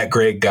 Cool cat,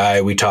 great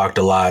guy. We talked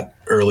a lot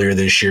earlier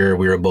this year.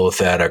 We were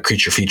both at a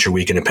Creature Feature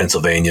Weekend in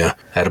Pennsylvania.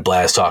 Had a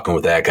blast talking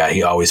with that guy.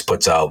 He always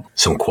puts out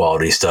some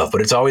quality stuff,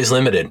 but it's always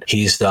limited.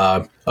 He's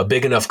a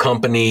big enough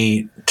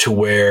company to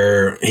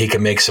where he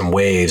can make some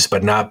waves,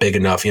 but not big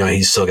enough. You know,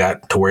 he's still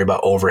got to worry about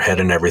overhead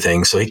and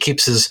everything. So he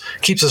keeps his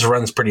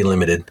runs pretty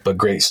limited, but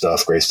great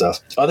stuff.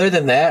 Other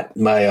than that,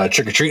 my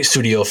Trick or Treat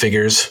Studio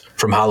figures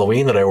from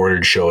Halloween that I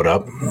ordered showed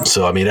up.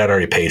 So, I mean, I'd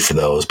already paid for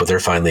those, but they're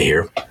finally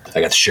here. I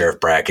got the Sheriff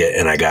Brackett,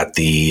 and I got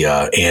the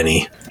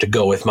Annie to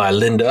go with my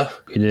Linda.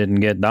 You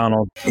didn't get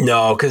Donald?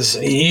 No, because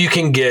you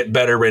can get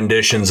better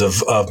renditions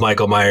of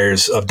Michael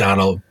Myers, of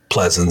Donald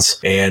Pleasance,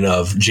 and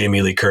of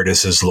Jamie Lee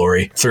Curtis's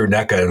Laurie through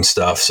NECA and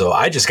stuff. So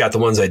I just got the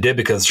ones I did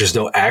because there's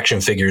no action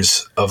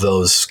figures of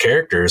those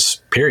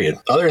characters, period.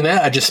 Other than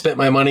that, I just spent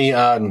my money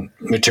on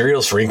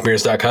materials for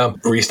inkmirrors.com,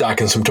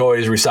 restocking some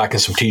toys, restocking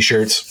some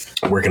t-shirts,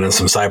 working on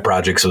some side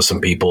projects with some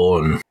people,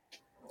 and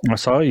I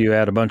saw you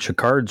had a bunch of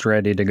cards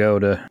ready to go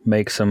to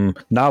make some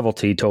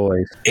novelty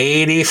toys.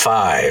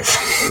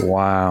 85.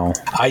 Wow.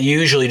 I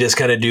usually just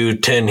kind of do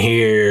 10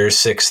 here,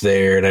 6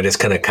 there, and I just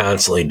kind of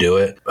constantly do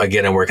it.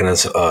 Again, I'm working on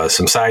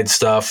some side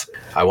stuff.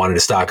 I wanted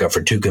to stock up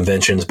for 2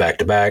 conventions back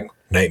to back.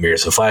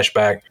 Nightmares and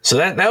Flashback. So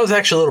that was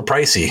actually a little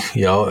pricey,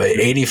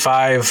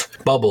 85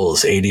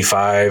 bubbles,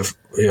 85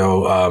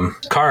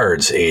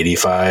 cards,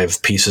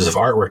 85 pieces of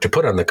artwork to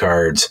put on the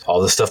cards,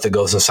 all the stuff that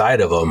goes inside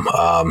of them.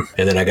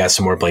 And then I got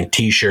some more blank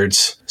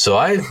t-shirts. So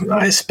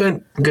I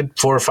spent a good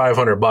 $400 or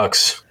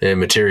 $500 in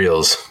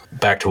materials.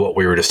 Back to what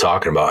we were just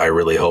talking about. I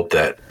really hope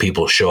that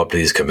people show up to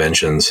these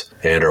conventions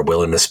and are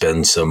willing to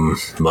spend some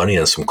money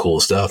on some cool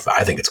stuff.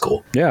 I think it's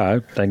cool. Yeah, I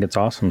think it's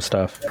awesome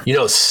stuff.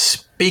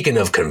 Speaking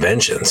of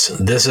conventions,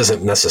 this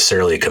isn't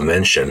necessarily a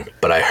convention,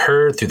 but I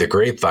heard through the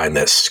grapevine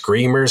that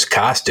Screamers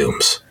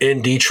Costumes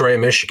in Detroit,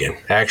 Michigan.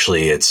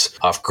 Actually, it's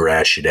off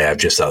Gratiot Ave,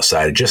 just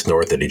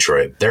north of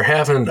Detroit. They're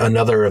having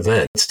another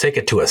event. Let's take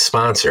it to a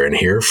sponsor and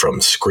hear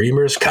from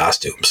Screamers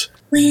Costumes.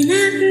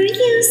 Whenever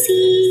you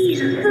see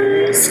a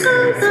hearse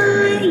go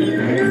by, you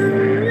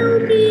know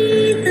you'll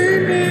be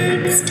the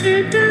next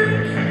to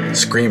die.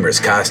 Screamers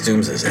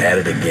Costumes is at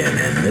it again,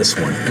 and this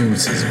one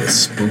oozes with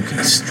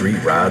spooky street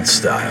rod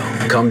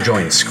style. Come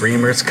join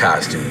Screamers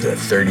Costumes at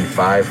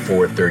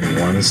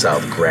 35431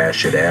 South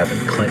Gratiot Ave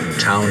in Clinton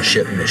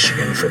Township,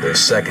 Michigan for their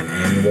 2nd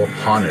annual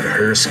Haunted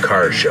Hearse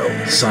Car Show,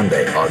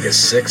 Sunday,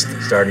 August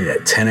 6th, starting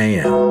at 10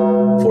 a.m.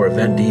 For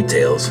event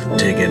details,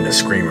 dig into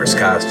Screamers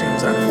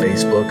Costumes on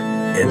Facebook,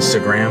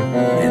 Instagram,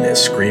 and at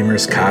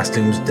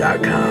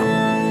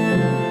screamerscostumes.com.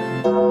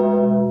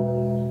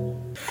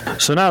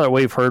 So now that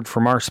we've heard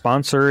from our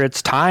sponsor,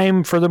 it's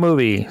time for the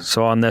movie.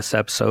 So on this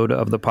episode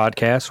of the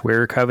podcast,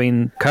 we're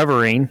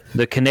covering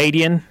the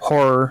Canadian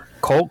horror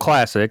cult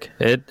classic.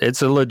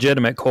 It's a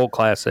legitimate cult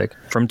classic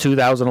from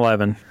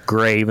 2011,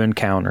 Grave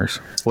Encounters.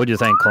 What do you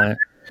think, Clint?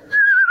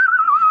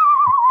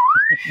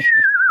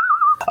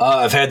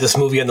 I've had this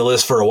movie on the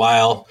list for a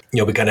while.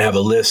 We kind of have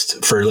a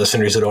list for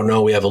listeners that don't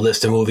know. We have a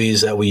list of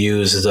movies that we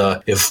use as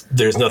if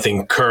there's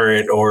nothing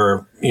current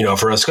or,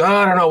 for us,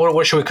 I don't know,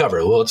 what should we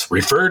cover? Well, it's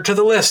referred to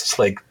the list,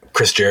 like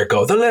Chris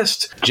Jericho, the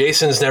list.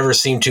 Jason's never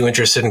seemed too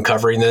interested in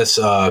covering this.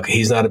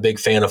 He's not a big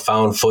fan of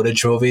found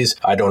footage movies.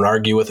 I don't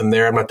argue with him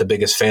there. I'm not the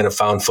biggest fan of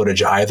found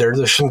footage either.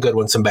 There's some good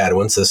ones, some bad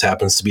ones. This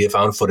happens to be a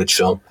found footage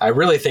film. I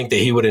really think that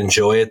he would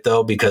enjoy it,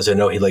 though, because I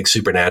know he likes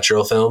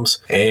supernatural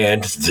films.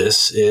 And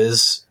this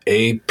is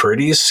a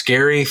pretty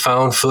scary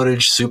found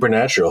footage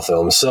supernatural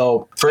film.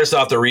 So first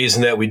off, the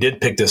reason that we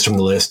did pick this from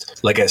the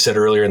list, like I said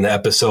earlier in the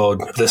episode,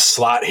 the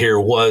slot here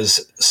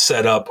was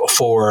set up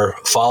for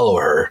Follow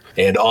Her.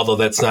 And although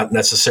that's not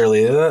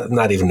necessarily,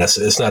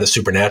 it's not a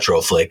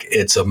supernatural flick,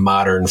 it's a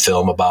modern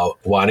film about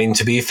wanting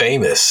to be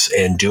famous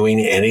and doing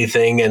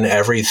anything and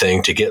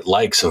everything to get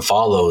likes and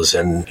follows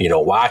and,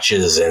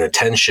 watches and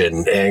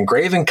attention. And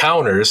Grave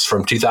Encounters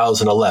from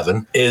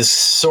 2011 is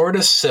sort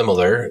of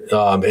similar.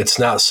 It's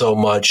not so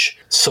much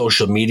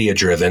social media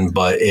driven,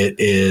 but it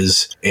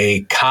is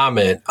a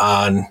comment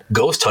on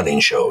ghost hunting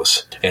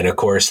shows. And of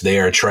course, they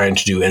are trying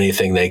to do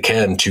anything they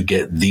can to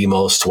get the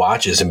most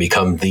watches and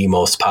become the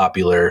most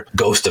popular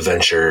ghost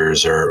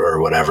adventurers or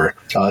whatever.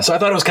 So I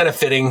thought it was kind of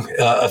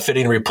a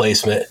fitting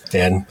replacement.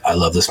 And I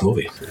love this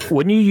movie.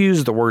 When you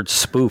use the word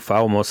spoof, I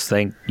almost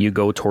think you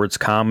go towards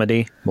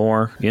comedy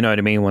more. You know what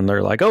I mean? When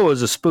they're like, oh, it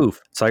was a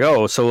spoof. It's like,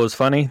 oh, so it was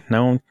funny?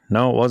 No,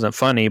 it wasn't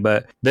funny,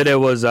 but that it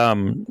was,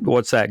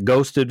 what's that,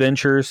 Ghost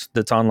Adventures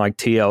that's on like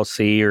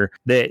TLC, or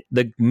that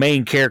the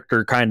main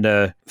character kind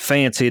of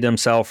fancied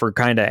himself or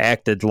kind of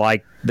acted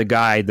like the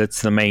guy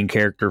that's the main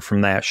character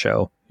from that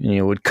show.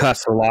 Would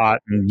cuss a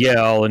lot and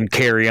yell and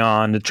carry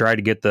on to try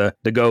to get the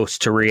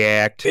ghost to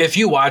react. If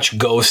you watch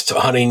ghost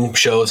hunting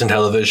shows on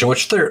television,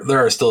 which there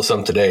are still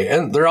some today,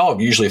 and they're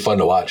all usually fun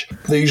to watch,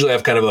 they usually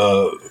have kind of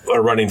a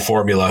running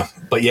formula.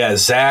 But yeah,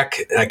 Zach,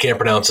 I can't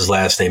pronounce his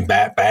last name,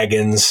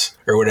 Baggins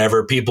or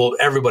whatever,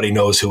 everybody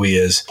knows who he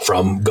is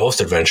from Ghost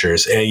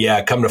Adventures. And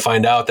yeah, come to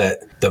find out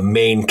that the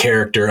main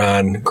character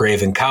on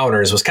Grave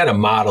Encounters was kind of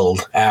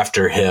modeled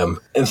after him.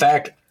 In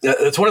fact,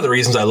 that's one of the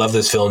reasons I love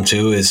this film,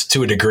 too, is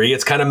to a degree,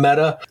 it's kind of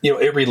meta.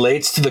 It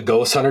relates to the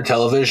Ghost Hunter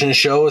television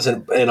shows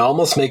and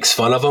almost makes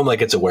fun of them,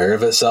 like it's aware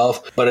of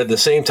itself. But at the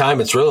same time,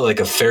 it's really like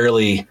a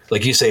fairly,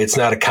 like you say, it's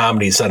not a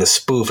comedy, it's not a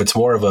spoof. It's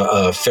more of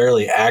a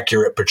fairly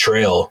accurate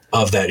portrayal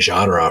of that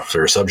genre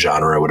or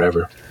subgenre or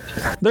whatever.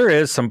 There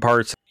is some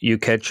parts you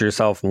catch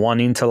yourself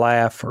wanting to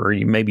laugh, or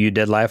maybe you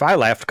did laugh. I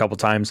laughed a couple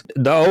times.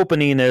 The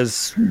opening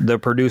is the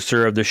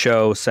producer of the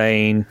show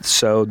saying,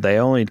 so they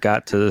only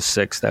got to the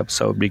 6th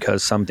episode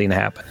because something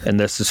happened. And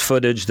this is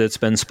footage that's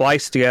been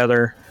spliced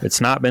together.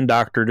 It's not been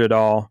doctored at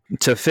all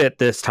to fit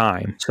this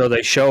time. So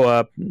they show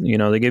up,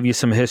 they give you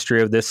some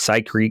history of this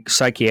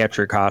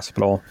psychiatric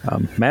hospital.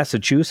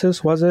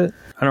 Massachusetts, was it?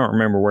 I don't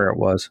remember where it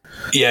was.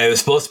 Yeah, it was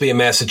supposed to be in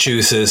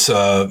Massachusetts.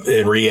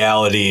 In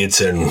reality, it's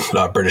in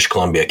British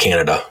Columbia,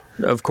 Canada.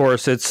 Of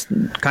course, it's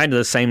kind of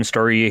the same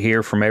story you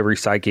hear from every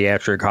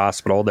psychiatric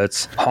hospital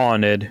that's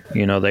haunted.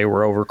 They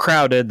were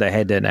overcrowded. They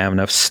didn't have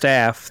enough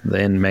staff.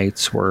 The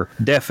inmates were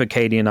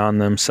defecating on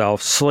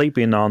themselves,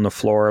 sleeping on the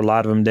floor. A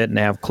lot of them didn't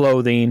have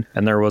clothing.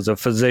 And there was a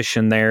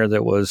physician there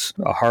that was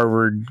a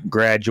Harvard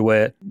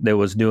graduate that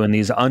was doing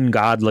these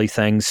ungodly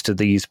things to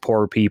these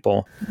poor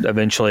people.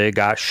 Eventually, it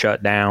got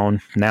shut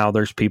down. Now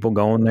there's people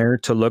going there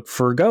to look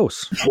for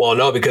ghosts. Well,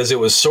 no, because it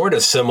was sort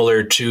of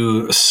similar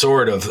to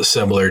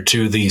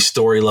the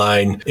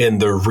storyline in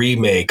the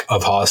remake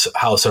of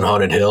House on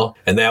Haunted Hill.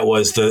 And that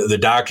was the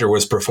doctor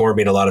was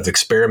performing a lot of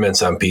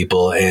experiments on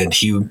people, and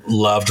he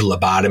loved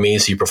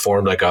lobotomies. He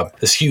performed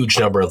this huge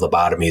number of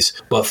lobotomies.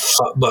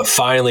 But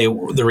finally,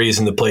 the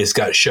reason the place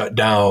got shut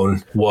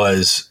down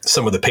was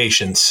some of the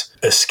patients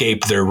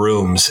escaped their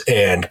rooms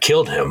and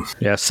killed him.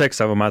 Yeah, 6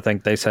 of them, I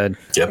think they said.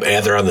 Yep,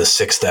 and they're on the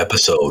 6th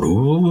episode.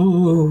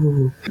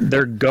 Ooh.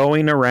 They're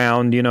going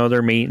around,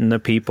 they're meeting the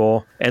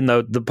people. And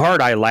the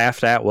part I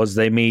laughed at was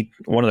they meet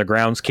one of the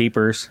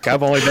groundskeepers.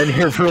 I've only been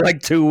here for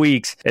like 2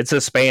 weeks. It's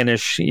a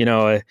Spanish,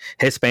 a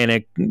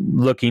Hispanic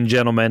looking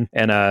gentleman.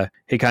 And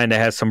he kind of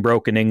has some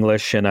broken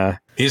English. And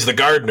he's the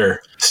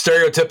gardener.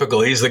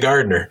 Stereotypical, he's the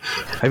gardener.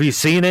 Have you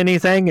seen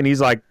anything? And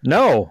he's like,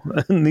 no.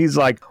 And he's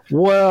like,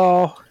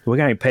 well, we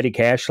got any petty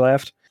cash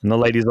left? And the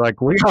lady's like,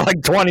 we got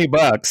like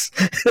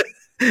 $20.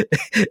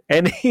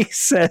 And he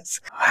says,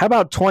 how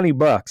about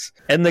 $20?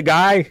 And the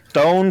guy,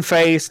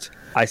 stone-faced,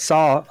 I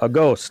saw a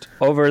ghost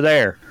over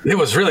there. It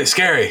was really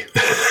scary.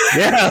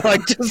 Yeah,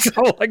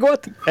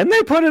 what? And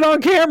they put it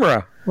on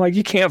camera. Like,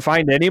 you can't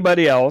find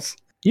anybody else.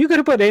 You could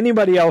have put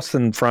anybody else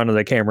in front of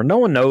the camera. No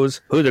one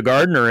knows who the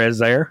gardener is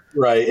there.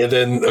 Right. And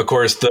then, of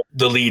course,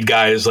 the lead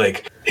guy is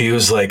he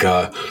was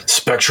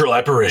spectral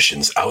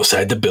apparitions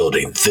outside the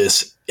building.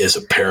 This is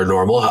a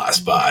paranormal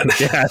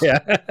hotspot.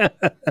 Yeah.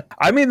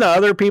 I mean, the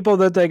other people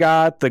that they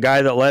got, the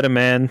guy that let him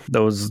in,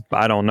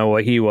 I don't know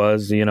what he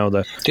was, he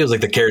was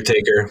like the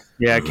caretaker.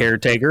 Yeah,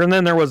 caretaker. And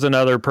then there was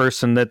another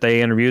person that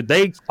they interviewed.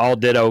 They all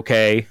did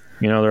okay.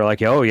 They're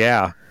like, oh,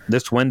 yeah.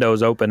 This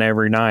window's open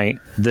every night.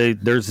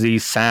 There's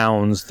these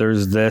sounds.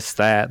 There's this,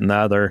 that, and the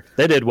other.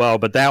 They did well,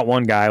 but that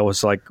one guy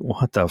was like,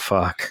 what the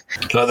fuck?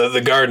 No,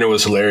 the gardener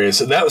was hilarious.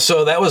 That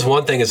was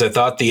one thing is I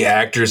thought the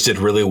actors did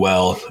really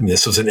well. I mean,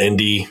 this was an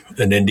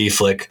indie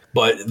flick.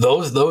 But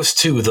those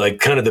two, like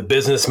kind of the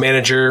business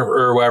manager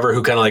or whoever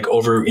who kind of like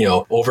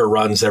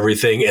overruns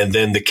everything, and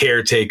then the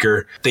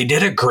caretaker, they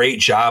did a great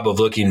job of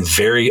looking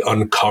very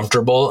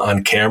uncomfortable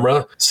on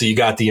camera. So you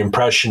got the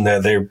impression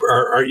that they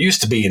are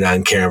used to being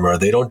on camera.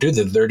 They don't don't do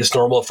that. They're just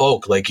normal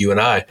folk like you and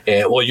I.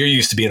 And well, you're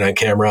used to being on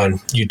camera on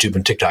YouTube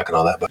and TikTok and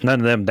all that, but None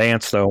of them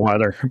dance, though, while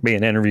they're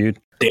being interviewed.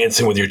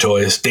 dancing with your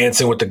toys,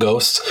 dancing with the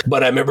ghosts.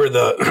 But I remember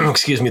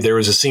there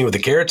was a scene with the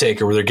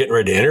caretaker where they're getting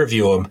ready to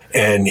interview him.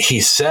 And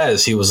he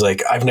was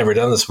like, I've never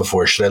done this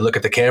before. Should I look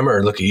at the camera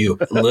or look at you?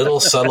 Little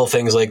subtle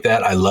things like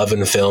that I love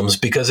in films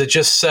because it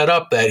just set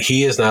up that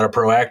he is not a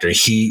pro actor.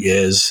 He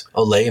is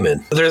a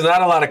layman. There's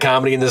not a lot of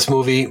comedy in this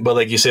movie, but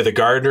like you say, the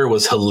gardener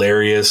was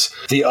hilarious.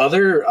 The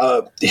other,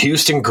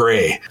 Houston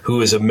Gray,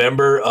 who is a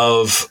member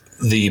of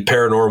the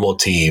paranormal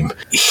team,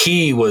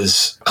 he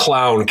was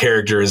clown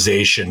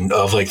characterization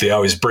of like they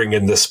always bring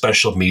in this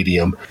special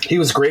medium. He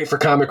was great for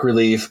comic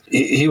relief.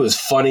 He was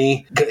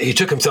funny. He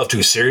took himself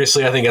too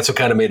seriously. I think that's what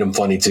kind of made him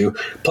funny too.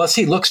 Plus,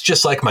 he looks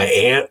just like my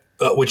aunt,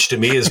 which to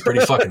me is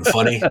pretty fucking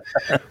funny.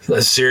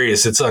 That's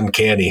serious. It's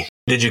uncanny.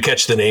 Did you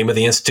catch the name of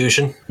the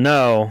institution?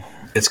 No.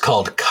 It's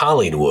called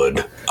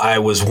Collingwood. I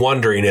was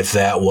wondering if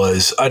that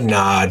was a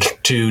nod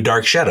to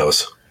Dark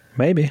Shadows.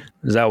 Maybe.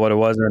 Is that what it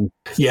was?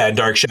 Yeah, in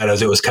Dark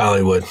Shadows, it was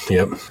Collingwood.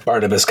 Yep.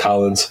 Barnabas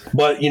Collins.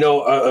 But,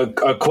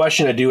 a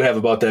question I do have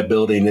about that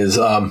building is,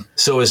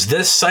 so is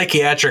this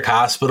psychiatric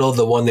hospital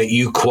the one that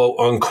you quote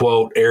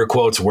unquote, air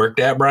quotes,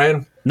 worked at,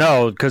 Brian?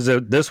 No, because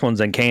this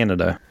one's in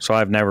Canada. So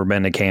I've never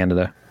been to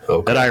Canada.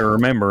 Okay. That I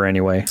remember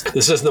anyway.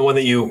 This isn't the one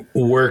that you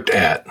worked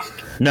at?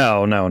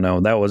 No.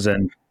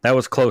 That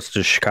was close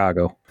to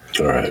Chicago.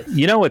 All right.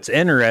 It's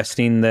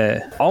interesting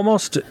that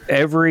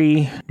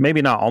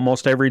maybe not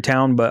almost every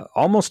town, but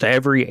almost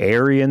every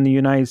area in the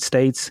United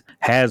States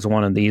has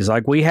one of these.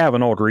 Like we have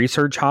an old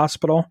research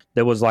hospital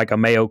that was like a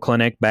Mayo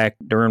Clinic back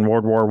during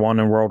World War I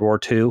and World War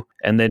II,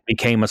 and then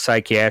became a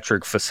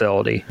psychiatric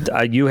facility.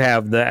 You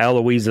have the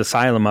Eloise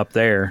Asylum up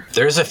there.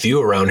 There's a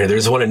few around here.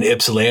 There's one in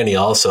Ypsilanti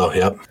also.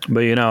 Yep.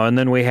 But, and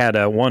then we had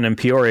one in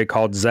Peoria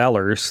called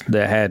Zellers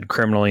that had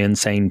criminally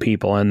insane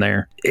people in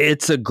there.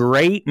 It's a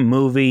great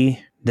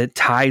movie that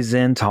ties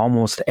into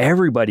almost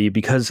everybody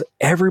because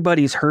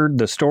everybody's heard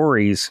the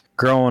stories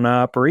growing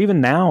up, or even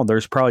now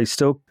there's probably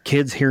still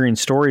kids hearing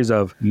stories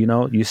of,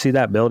 you see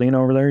that building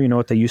over there,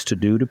 what they used to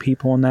do to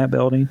people in that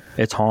building?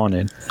 It's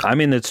haunted. I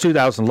mean, it's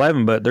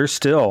 2011, but there's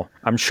still,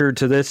 I'm sure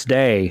to this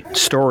day,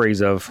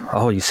 stories of,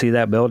 oh, you see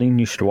that building?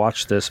 You should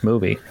watch this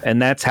movie.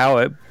 And that's how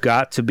it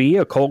got to be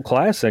a cult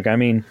classic. I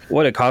mean,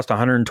 what it cost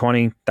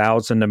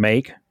 $120,000 to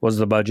make was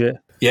the budget.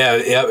 Yeah,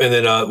 and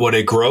then what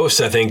it grossed,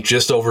 I think,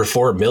 just over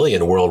 $4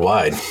 million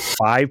worldwide.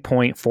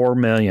 5.4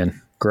 million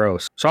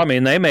gross. So, I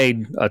mean, they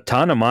made a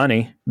ton of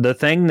money. The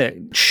thing that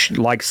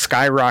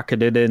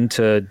skyrocketed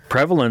into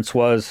prevalence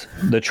was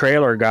the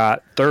trailer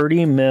got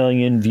 30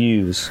 million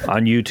views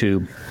on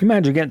YouTube.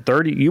 Imagine getting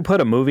 30. You put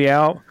a movie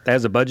out that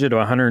has a budget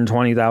of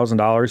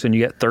 $120,000 and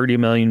you get 30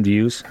 million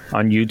views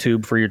on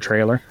YouTube for your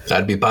trailer.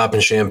 I'd be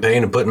popping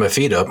champagne and putting my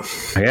feet up.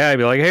 Yeah, I'd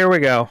be like, here we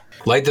go.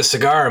 Light the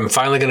cigar. I'm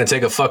finally going to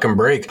take a fucking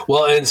break.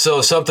 Well, and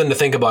so something to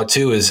think about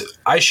too is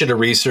I should have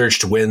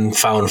researched when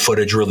found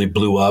footage really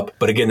blew up.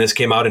 But again, this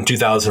came out in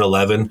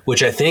 2011,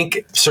 which I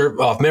think,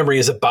 off memory,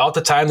 is about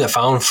the time that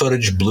found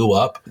footage blew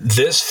up.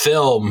 This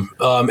film,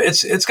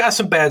 it's got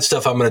some bad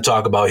stuff I'm going to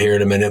talk about here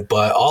in a minute,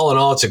 but all in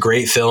all, it's a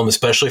great film,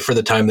 especially for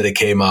the time that it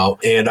came out.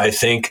 And I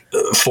think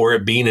for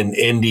it being an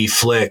indie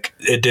flick,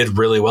 it did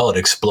really well. It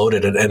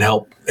exploded and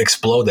helped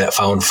explode that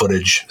found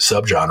footage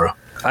subgenre.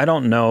 I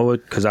don't know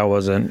because I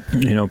wasn't,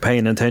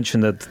 paying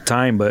attention at the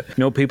time, but,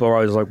 people are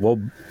always like,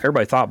 well,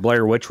 everybody thought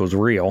Blair Witch was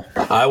real.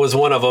 I was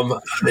one of them.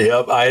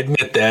 Yep, I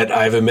admit that.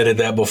 I've admitted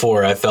that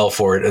before. I fell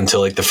for it until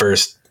like the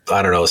first,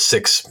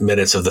 6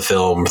 minutes of the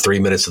film, 3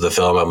 minutes of the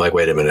film. I'm like,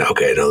 wait a minute.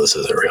 Okay, no, this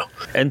isn't real.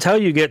 Until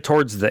you get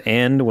towards the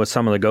end with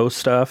some of the ghost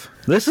stuff.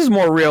 This is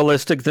more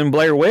realistic than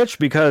Blair Witch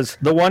because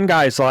the one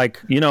guy's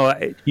like, you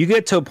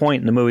get to a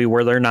point in the movie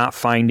where they're not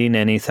finding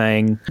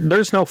anything.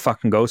 There's no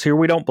fucking ghosts here.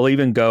 We don't believe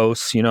in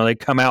ghosts. They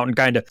come out and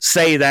kind of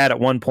say that at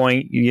one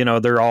point.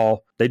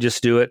 They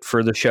just do it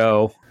for the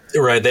show.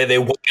 Right. They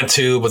want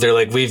to, but they're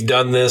like, we've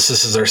done this.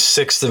 This is our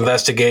 6th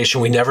investigation.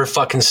 We never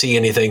fucking see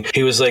anything.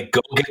 He was like, go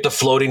get the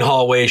floating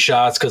hallway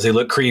shots because they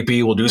look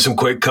creepy. We'll do some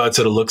quick cuts.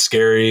 It'll look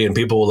scary and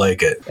people will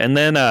like it. And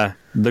then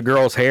the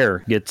girl's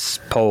hair gets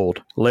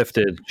pulled,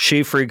 lifted.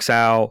 She freaks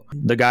out.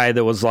 The guy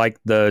that was like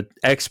the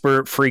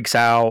expert freaks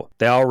out.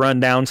 They all run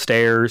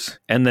downstairs.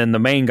 And then the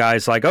main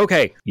guy's like,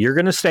 okay, you're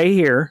going to stay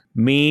here.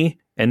 Me.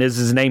 And is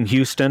his name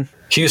Houston?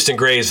 Houston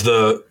Gray's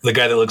the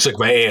guy that looks like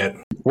my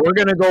aunt. We're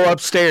going to go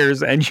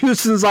upstairs. And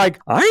Houston's like,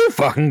 I ain't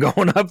fucking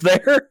going up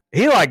there.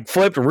 He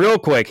flipped real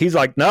quick. He's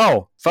like,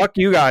 no, fuck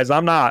you guys.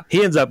 I'm not.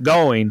 He ends up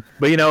going.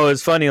 But,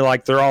 it's funny.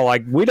 They're all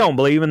like, we don't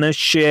believe in this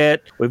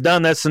shit. We've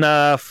done this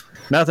enough.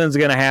 Nothing's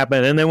going to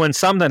happen. And then when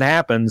something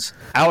happens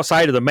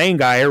outside of the main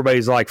guy,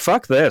 everybody's like,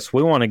 fuck this.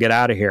 We want to get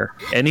out of here.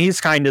 And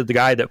he's kind of the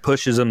guy that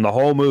pushes him the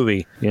whole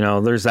movie. You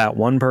know, there's that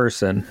one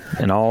person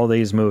in all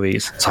these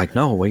movies. It's like,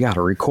 no, we got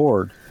to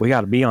record. We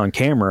got to be on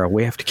camera.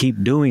 We have to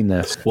keep doing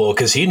this. Well,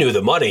 because he knew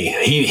the money.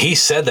 He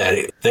said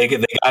that. They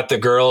got the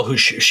girl who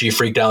she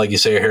freaked out, like you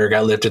say, her hair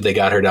got lifted. They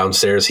got her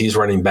downstairs. He's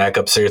running back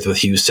upstairs with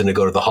Houston to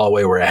go to the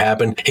hallway where it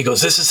happened. He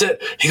goes, this is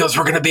it. He goes,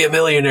 we're going to be a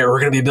millionaire. We're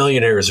going to be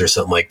millionaires or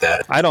something like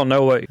that. I don't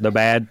know what the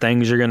bad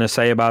things you're going to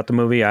say about the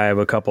movie. I have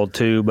a couple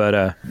too,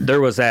 but there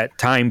was that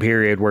time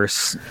period where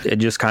it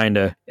just kind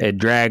of, it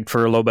dragged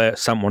for a little bit.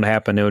 Something would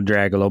happen. It would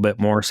drag a little bit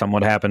more. Something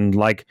would happen.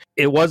 Like,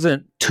 it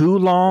wasn't too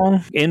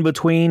long in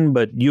between,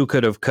 but you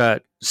could have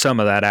cut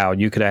some of that out.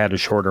 You could have had a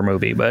shorter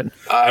movie, but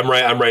I'm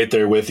right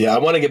there with you. I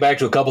want to get back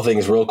to a couple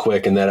things real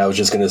quick, and that I was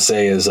just going to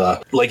say is,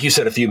 like you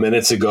said a few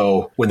minutes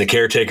ago, when the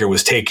caretaker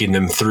was taking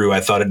them through,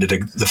 I thought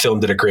the film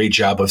did a great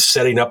job of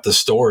setting up the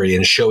story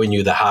and showing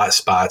you the hot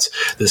spots.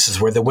 This is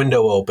where the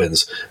window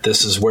opens.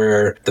 This is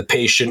where the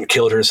patient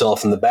killed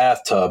herself in the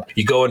bathtub.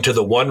 You go into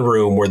the one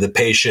room where the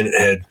patient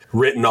had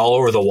written all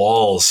over the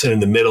walls, and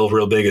in the middle,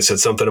 real big, it said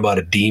something about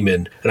a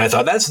demon. And I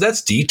thought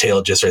that's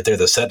detailed just right there.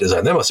 The set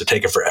design, that must have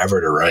taken forever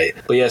to write.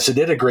 But yes, it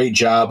did a great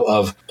job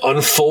of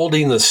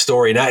unfolding the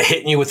story, not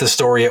hitting you with the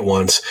story at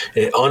once.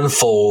 It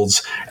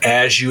unfolds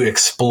as you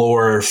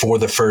explore for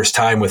the first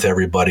time with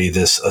everybody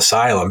this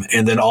asylum,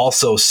 and then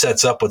also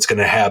sets up what's going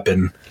to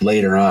happen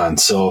later on.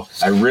 So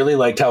I really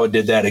liked how it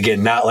did that.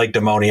 Again, not like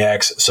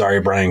Demoniacs. Sorry,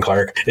 Brian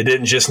Clark. It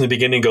didn't just in the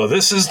beginning go,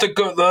 this is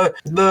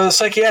the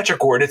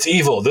psychiatric ward. It's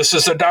evil. This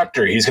is the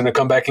doctor. He's going to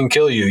come back and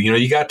kill you. You know,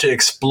 you got to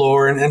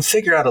explore and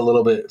figure out a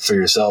little bit for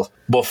yourself.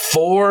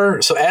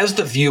 So as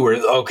the viewer,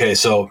 okay,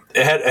 so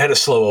it had a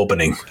slow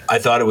opening. I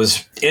thought it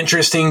was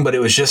interesting, but it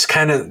was just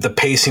kind of, the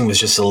pacing was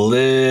just a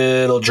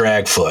little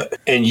drag foot.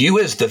 And you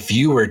as the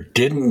viewer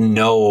didn't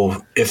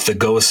know if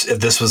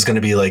this was going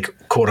to be like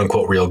quote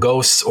unquote real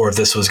ghosts, or if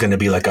this was going to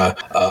be like a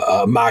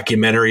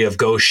mockumentary of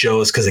ghost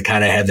shows, because it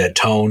kind of had that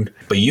tone.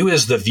 But you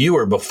as the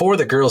viewer, before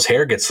the girl's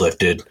hair gets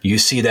lifted, you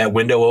see that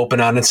window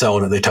open on its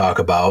own that they talk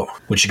about,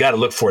 which you got to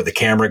look for, the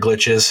camera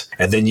glitches.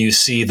 And then you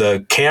see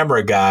the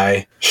camera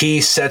guy,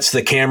 he sets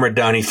the camera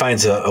down. He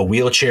finds a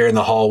wheelchair in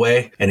the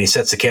hallway, and he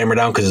sets the camera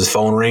down because his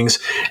phone rings,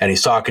 and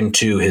he's talking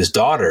to his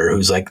daughter,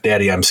 who's like,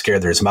 Daddy, I'm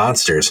scared there's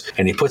monsters.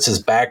 And he puts his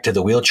back to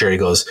the wheelchair. He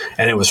goes,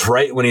 and it was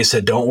right when he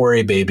said, don't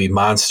worry, baby,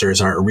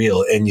 monsters aren't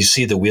real. And you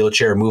see the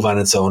wheelchair move on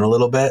its own a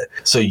little bit.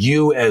 So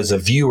you as a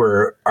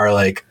viewer are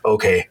like,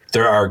 okay,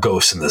 there are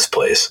ghosts in this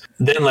place.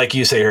 Then, like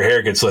you say, her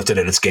hair gets lifted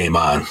and it's game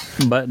on.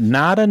 But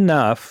not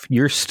enough.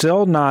 You're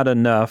still not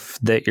enough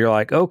that you're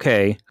like,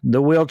 okay,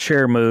 the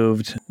wheelchair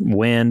moved,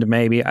 wind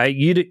maybe.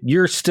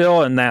 You're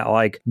still in that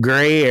like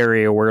gray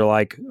area where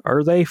like,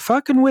 are they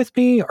fucking with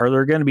me? Are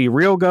there going to be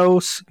real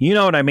ghosts? You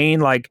know what I mean?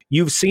 Like,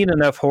 you've seen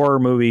enough horror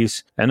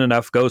movies and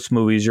enough ghost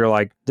movies. You're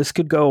like, this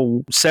could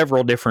go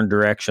several different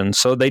directions.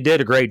 So they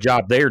did a great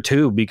job there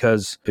too,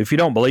 because if you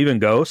don't believe in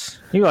ghosts,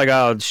 you're like,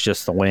 oh, it's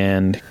just the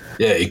wind.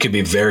 Yeah, you could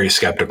be very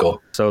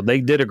skeptical. So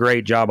they did a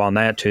great job on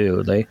that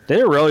too. They did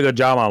a really good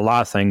job on a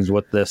lot of things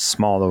with this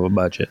small of a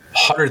budget.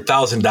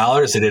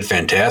 $100,000, they did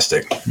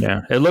fantastic.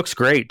 Yeah, it looks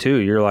great too.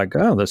 You're like,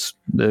 oh,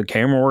 the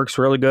camera works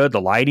really good.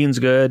 The lighting's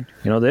good.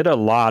 You know, they did a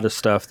lot of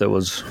stuff that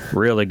was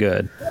really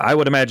good. I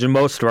would imagine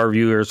most of our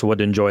viewers would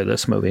enjoy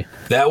this movie.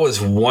 That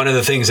was one of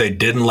the things I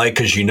didn't like,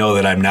 because you know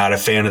that I'm not a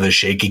fan of the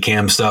shaky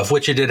cam stuff,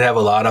 which it did have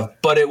a lot of,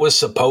 but it was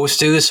supposed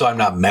to, so I'm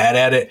not mad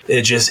at it.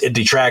 It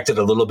detracted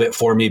a little bit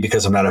for me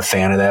because I'm not a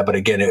fan of that. But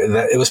again,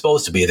 it was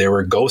supposed to be. There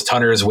were ghost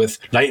hunters with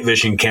night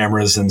vision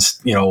cameras and,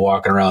 you know,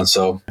 walking around,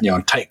 so, you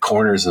know, tight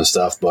corners and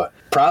stuff. But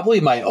probably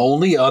my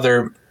only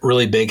other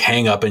really big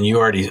hang up, and you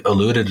already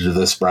alluded to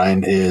this,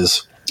 Brian,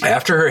 is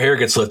after her hair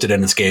gets lifted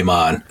and it's game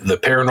on, the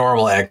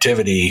paranormal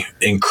activity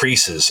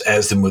increases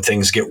as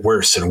things get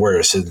worse and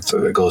worse.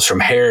 It goes from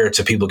hair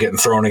to people getting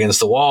thrown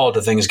against the wall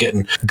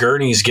to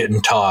gurneys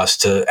getting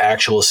tossed to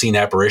actual scene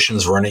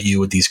apparitions run at you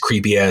with these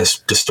creepy ass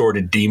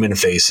distorted demon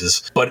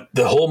faces. But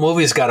the whole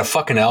movie's got a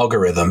fucking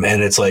algorithm,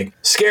 and it's like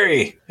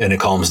scary and it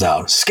calms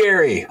down,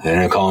 scary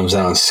and it calms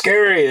down,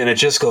 scary, and it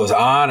just goes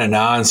on and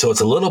on. So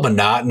it's a little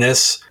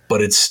monotonous,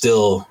 but it's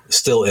still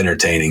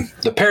entertaining.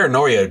 The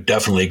paranoia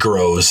definitely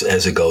grows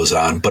as it goes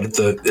on, but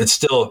it's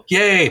still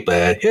yay,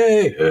 bad,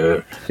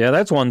 yay. Yeah,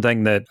 that's one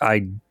thing that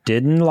I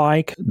didn't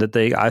like, that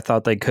I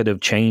thought they could have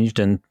changed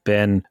and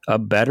been a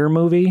better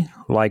movie,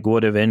 like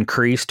would have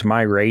increased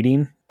my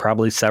rating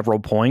probably several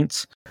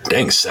points.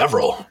 Dang,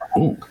 several.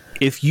 Ooh.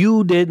 If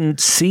you didn't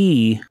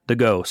see the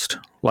ghost,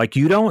 like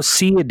you don't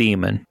see a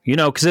demon, you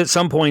know, because at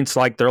some points,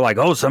 like they're like,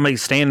 oh,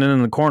 somebody's standing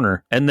in the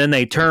corner, and then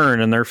they turn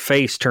and their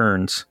face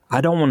turns.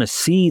 I don't want to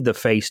see the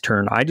face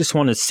turn. I just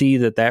want to see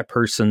that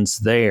person's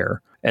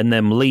there and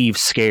them leave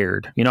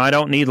scared. You know, I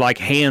don't need like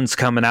hands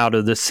coming out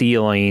of the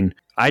ceiling.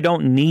 I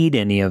don't need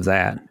any of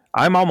that.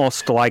 I'm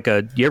almost like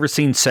you ever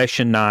seen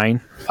Session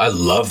 9? I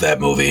love that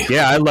movie.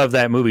 Yeah, I love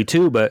that movie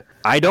too, but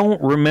I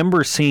don't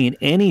remember seeing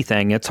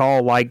anything. It's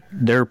all like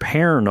they're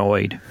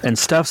paranoid and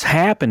stuff's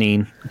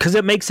happening because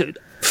it makes it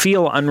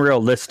feel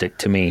unrealistic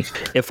to me.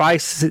 If I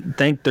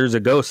think there's a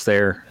ghost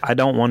there, I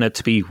don't want it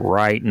to be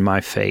right in my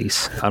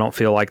face. I don't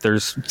feel like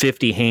there's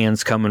 50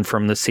 hands coming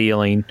from the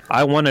ceiling.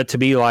 I want it to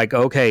be like,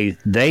 okay,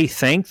 they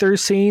think they're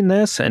seeing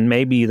this and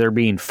maybe they're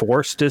being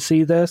forced to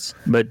see this.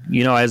 But,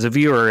 you know, as a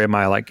viewer, am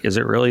I like, is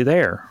it really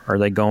there? Are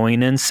they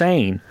going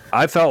insane?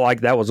 I felt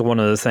like that was one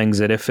of the things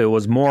that if it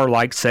was more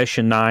like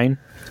Session 9,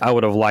 I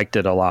would have liked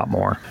it a lot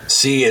more.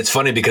 See, it's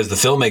funny because the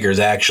filmmakers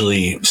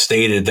actually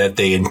stated that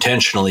they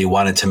intentionally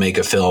wanted to make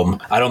a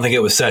film. I don't think it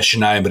was Session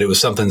 9, but it was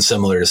something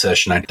similar to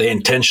Session 9. They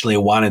intentionally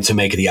wanted to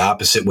make the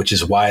opposite, which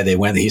is why they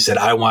went. He said,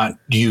 I want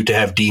you to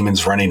have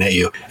demons running at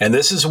you. And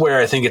this is where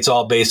I think it's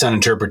all based on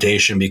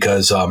interpretation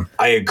because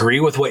I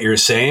agree with what you're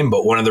saying,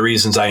 but one of the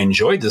reasons I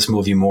enjoyed this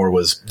movie more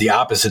was the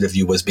opposite of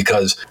you was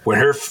because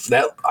when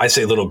I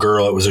say little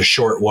girl, it was a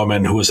short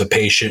woman who was a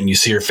patient and you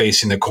see her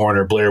facing the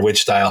corner, Blair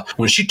Witch style.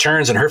 When she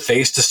turns and her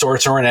face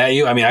distorts and at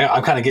you. I mean,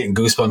 I'm kind of getting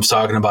goosebumps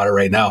talking about it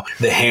right now.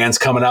 The hands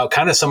coming out,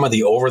 kind of some of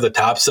the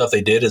over-the-top stuff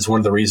they did is one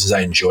of the reasons I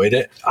enjoyed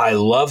it. I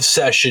love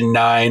Session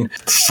 9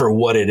 for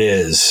what it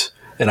is.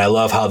 And I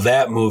love how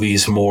that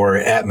movie's more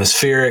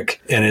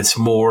atmospheric and it's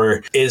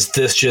more, is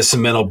this just a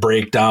mental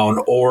breakdown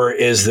or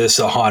is this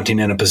a haunting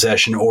and a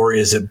possession or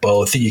is it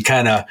both?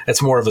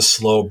 It's more of a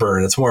slow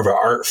burn. It's more of an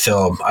art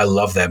film. I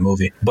love that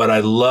movie. But I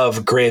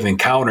love Grave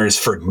Encounters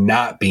for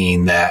not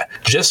being that.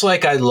 Just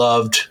like I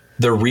loved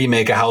the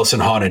remake of House on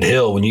Haunted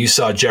Hill, when you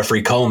saw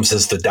Jeffrey Combs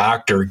as the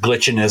doctor,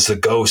 glitching as the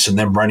ghost, and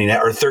then running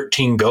at, or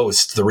 13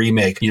 Ghosts, the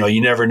remake. You know,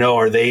 you never know,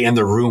 are they in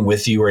the room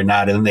with you or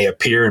not? And then they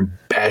appear and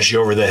bash you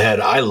over the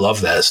head. I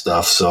love that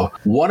stuff. So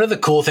one of the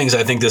cool things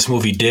I think this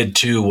movie did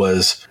too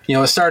was, you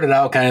know, it started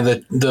out kind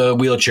of the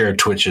wheelchair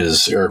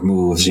twitches or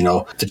moves, you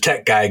know, the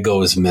tech guy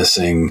goes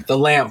missing, the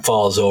lamp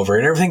falls over,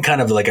 and everything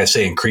kind of, like I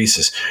say,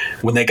 increases.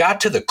 When they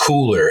got to the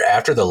cooler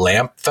after the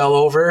lamp fell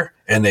over,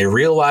 and they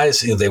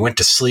realized, you know, they went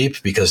to sleep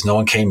because no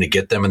one came to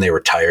get them and they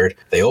were tired.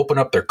 They open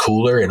up their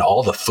cooler and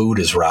all the food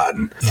is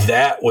rotten.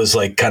 That was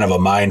like kind of a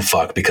mind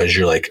fuck because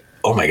you're like,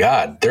 oh my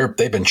God,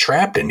 they've been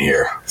trapped in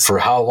here for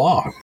how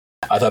long?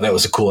 I thought that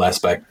was a cool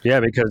aspect. Yeah,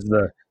 because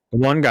the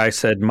one guy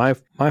said, my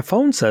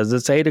phone says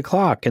it's 8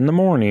 o'clock in the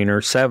morning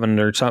or 7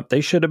 or something.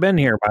 They should have been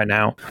here by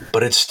now.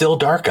 But it's still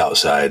dark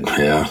outside.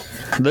 Yeah.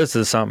 This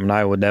is something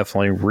I would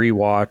definitely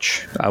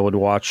rewatch. I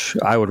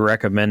would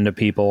recommend to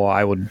people.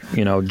 I would,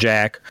 you know,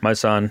 Jack, my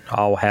son,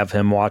 I'll have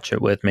him watch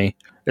it with me.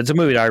 It's a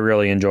movie that I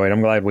really enjoyed. I'm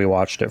glad we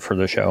watched it for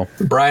the show.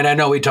 Brian, I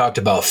know we talked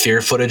about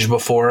fear footage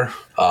before.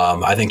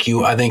 I think you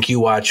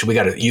watch. You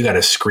got a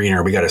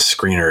screener. We got a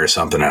screener or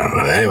something. I don't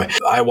know. Anyway,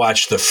 I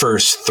watched the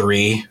first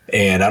 3,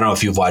 and I don't know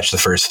if you've watched the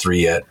first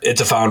 3 yet.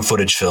 It's a found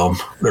footage film,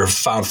 or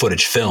found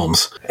footage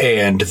films,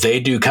 and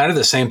they do kind of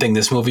the same thing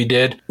this movie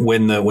did.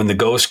 When the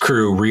ghost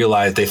crew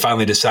realized, they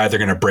finally decide they're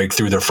going to break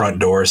through their front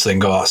door so they can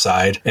go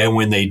outside, and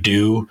when they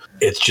do,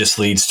 it just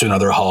leads to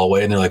another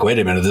hallway, and they're like, wait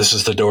a minute, this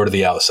is the door to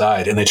the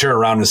outside, and they turn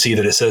around and see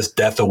that it says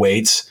 "Death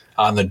Awaits"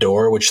 on the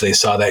door, which they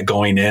saw that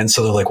going in.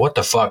 So they're like, what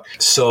the fuck?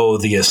 So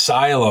the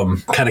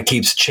asylum kind of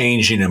keeps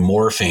changing and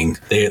morphing.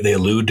 They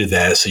allude to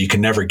that, so you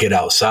can never get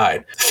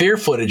outside. Fear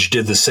footage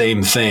did the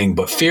same thing,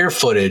 but fear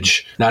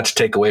footage, not to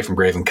take away from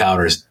Grave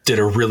Encounters, did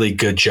a really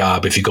good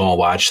job if you go and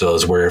watch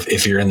those, where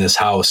if you're in this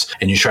house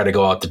and you try to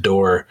go out the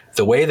door,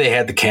 the way they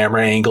had the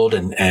camera angled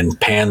and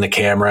pan the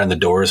camera and the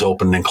doors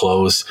open and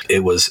closed,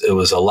 it was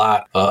a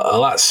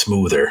lot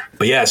smoother.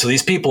 But yeah, so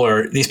these people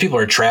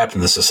are trapped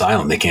in this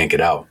asylum. They can't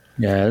get out.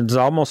 Yeah, it's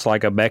almost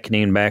like a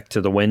beckoning back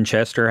to the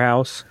Winchester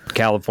House,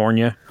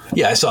 California.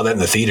 Yeah, I saw that in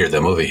the theater,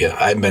 the movie. Yeah,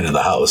 I haven't been in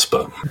the house,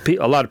 but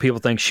a lot of people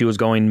think she was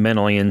going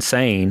mentally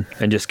insane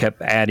and just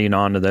kept adding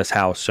on to this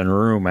house and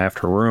room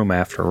after room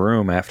after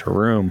room after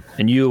room.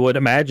 And you would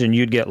imagine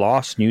you'd get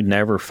lost and you'd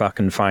never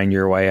fucking find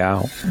your way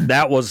out.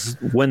 That was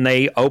when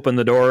they opened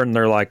the door and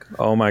they're like,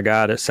 oh my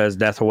God, it says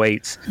 "Death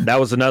Awaits." That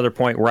was another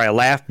point where I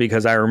laughed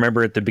because I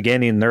remember at the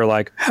beginning, they're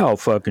like, how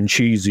fucking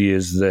cheesy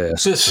is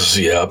this? This is,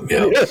 yeah.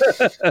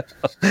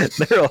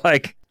 They're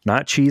like,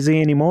 not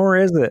cheesy anymore,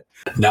 is it?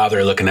 Now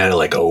they're looking at it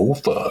like, oh,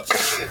 fuck.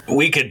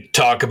 We could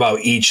talk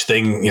about each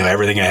thing, you know,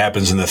 everything that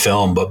happens in the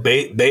film. But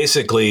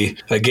basically,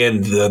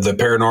 again, the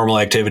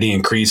paranormal activity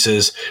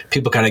increases.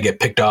 People kind of get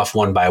picked off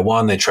one by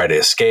one. They try to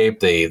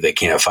escape. They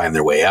can't find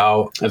their way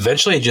out.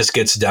 Eventually, it just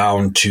gets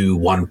down to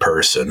one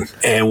person.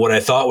 And what I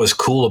thought was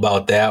cool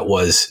about that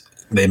was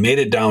they made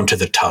it down to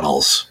the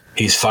tunnels.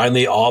 He's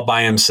finally all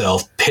by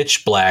himself,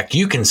 pitch black.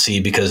 You can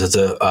see because it's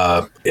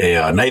a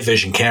night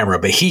vision camera,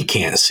 but he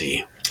can't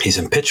see. He's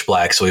in pitch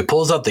black, so he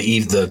pulls out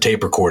the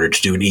tape recorder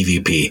to do an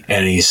EVP,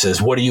 and he says,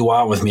 what do you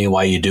want with me?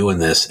 Why are you doing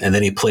this? And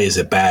then he plays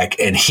it back,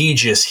 and he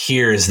just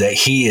hears that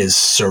he is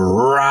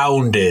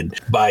surrounded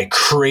by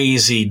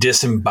crazy,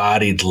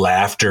 disembodied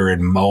laughter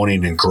and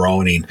moaning and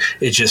groaning.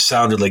 It just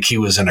sounded like he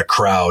was in a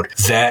crowd.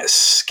 That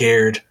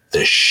scared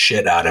the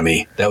shit out of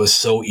me. That was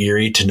so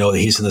eerie to know that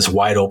he's in this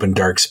wide open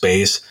dark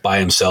space by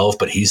himself,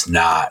 but he's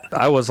not.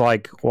 I was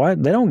like,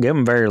 what? They don't give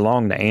him very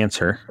long to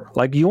answer.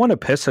 Like, you want to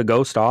piss a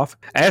ghost off?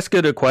 Ask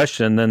it a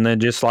question, and then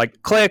just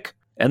like click,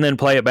 and then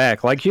play it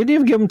back. Like, you didn't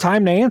even give him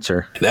time to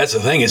answer. That's the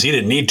thing, is he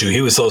didn't need to.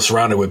 He was so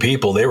surrounded with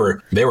people. They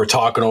were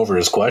talking over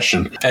his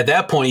question. At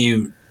that point,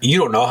 you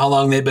don't know how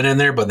long they've been in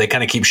there, but they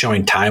kind of keep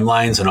showing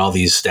timelines and all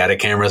these static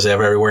cameras they have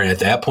everywhere. And at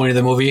that point of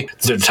the movie,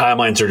 the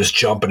timelines are just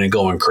jumping and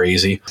going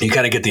crazy. You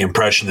kind of get the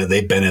impression that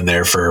they've been in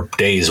there for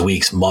days,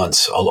 weeks,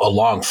 months, a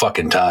long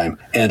fucking time.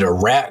 And a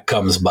rat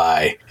comes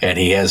by and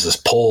he has this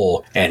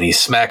pole and he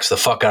smacks the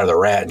fuck out of the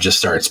rat and just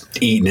starts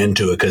eating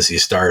into it because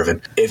he's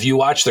starving. If you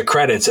watch the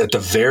credits, at the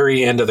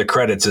very end of the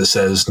credits, it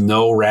says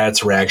no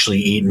rats were actually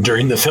eaten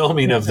during the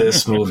filming of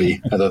this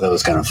movie. I thought that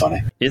was kind of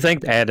funny. You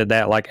think they added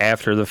that like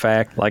after the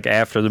fact, like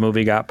after the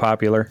movie got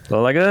popular? They're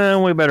like,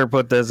 we better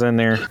put this in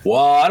there.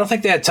 Well, I don't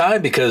think they had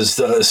time because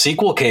the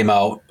sequel came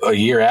out a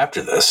year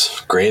after this,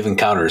 Grave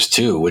Encounters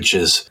 2, which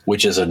is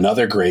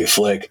another great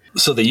flick.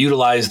 So they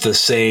utilized the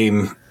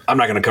same. I'm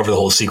not going to cover the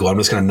whole sequel. I'm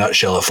just going to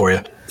nutshell it for you.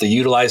 They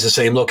utilize the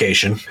same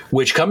location,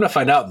 which, come to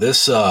find out,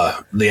 this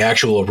the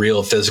actual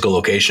real physical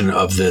location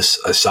of this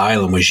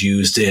asylum was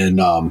used in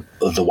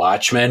The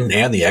Watchmen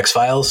and The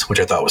X-Files, which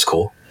I thought was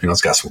cool. You know,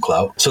 it's got some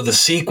clout. So the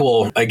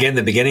sequel, again,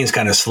 the beginning's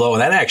kind of slow,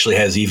 and that actually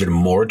has even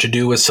more to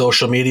do with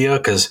social media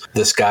because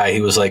this guy,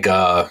 he was like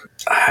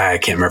I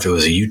can't remember if it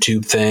was a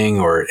YouTube thing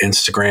or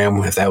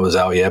Instagram, if that was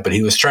out yet, but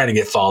he was trying to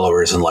get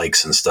followers and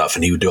likes and stuff,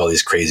 and he would do all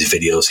these crazy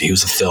videos. He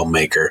was a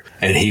filmmaker,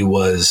 and he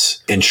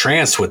was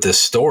entranced with this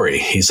story.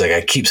 He's like,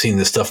 I keep seeing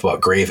this stuff about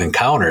grave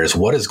encounters.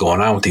 What is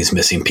going on with these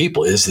missing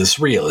people? Is this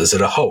real? Is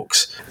it a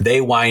hoax?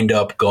 They wind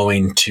up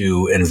going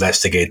to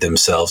investigate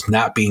themselves,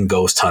 not being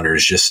ghost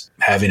hunters, just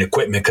having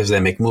equipment because they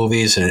make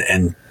movies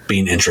and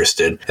being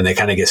interested, and they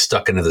kind of get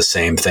stuck into the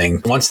same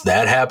thing. Once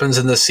that happens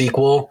in the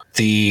sequel,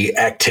 the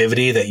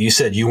activity that you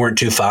said you weren't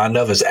too fond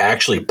of is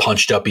actually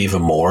punched up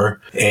even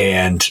more,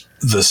 and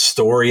the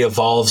story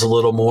evolves a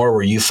little more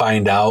where you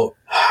find out,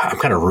 I'm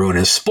kind of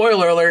ruining,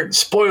 spoiler alert,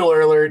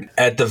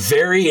 at the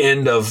very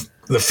end of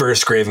the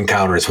first Grave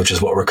Encounters, which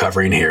is what we're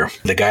covering here,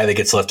 the guy that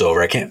gets left over,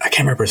 I can't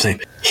remember his name.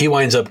 He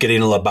winds up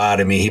getting a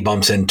lobotomy. He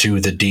bumps into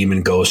the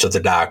demon ghost of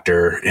the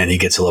doctor, and he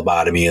gets a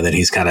lobotomy. And then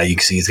he's kind of, you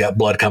can see he's got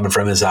blood coming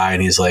from his eye,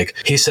 and he's like,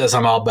 he says,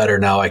 I'm all better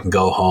now. I can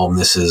go home.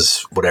 This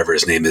is whatever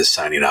his name is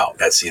signing out.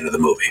 That's the end of the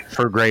movie.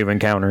 For Grave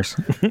Encounters.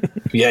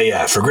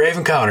 Yeah. For Grave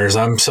Encounters,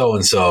 I'm so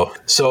and so.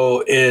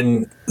 So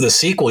in the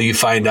sequel, you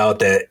find out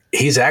that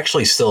he's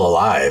actually still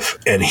alive,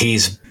 and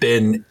he's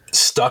been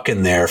stuck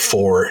in there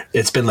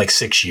it's been like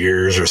 6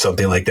 years or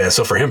something like that.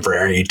 So for him, for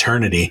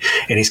eternity.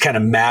 And he's kind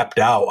of mapped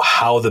out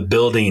how the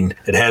building,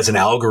 it has an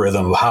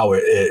algorithm of how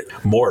it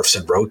morphs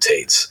and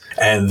rotates.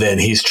 And then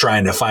he's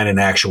trying to find an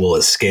actual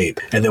escape.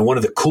 And then one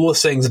of the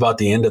coolest things about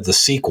the end of the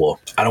sequel,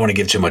 I don't want to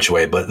give too much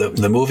away, but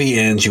the movie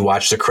ends, you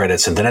watch the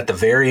credits, and then at the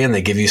very end,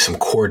 they give you some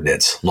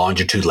coordinates,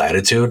 longitude,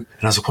 latitude.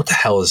 And I was like, what the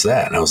hell is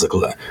that? And I was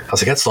like,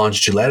 that's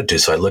longitude,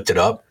 latitude. So I looked it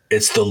up.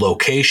 It's the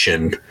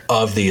location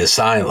of the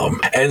asylum.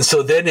 And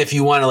so then if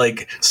you want to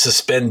like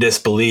suspend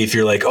disbelief,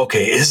 you're like,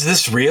 okay, is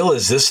this real?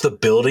 Is this the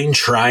building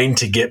trying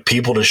to get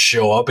people to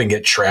show up and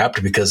get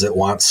trapped because it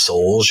wants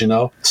souls, you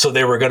know? So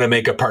they were going to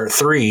make a part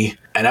 3.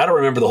 And I don't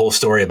remember the whole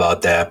story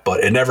about that,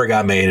 but it never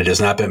got made. It has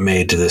not been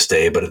made to this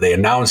day, but they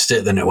announced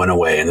it, then it went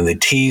away. And then they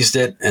teased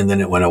it, and then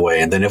it went away.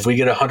 And then if we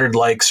get 100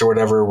 likes or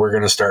whatever, we're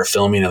going to start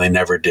filming, and they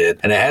never did.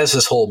 And it has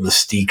this whole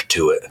mystique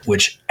to it,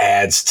 which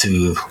adds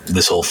to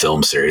this whole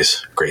film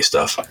series. Great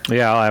stuff.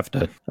 Yeah, I'll have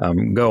to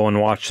go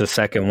and watch the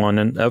second one.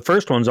 And the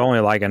first one's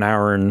only like an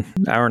hour and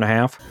a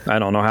half. I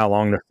don't know how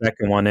long the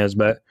second one is,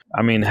 but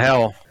I mean,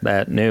 hell,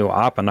 that new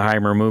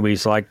Oppenheimer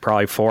movie's like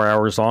probably 4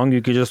 hours long.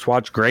 You could just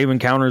watch Grave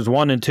Encounters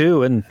 1 and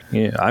 2. And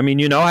I mean,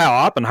 you know how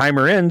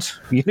Oppenheimer ends.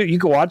 You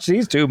can watch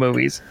these 2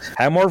 movies.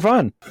 Have more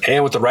fun.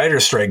 And with the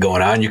writer's strike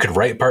going on, you could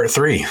write part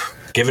 3.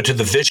 Give it to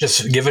the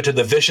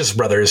Vicious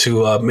brothers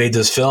who made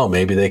this film.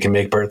 Maybe they can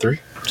make part 3.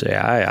 So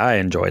yeah, I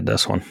enjoyed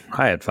this one.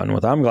 I had fun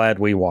with it. I'm glad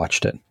we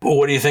watched it. Well,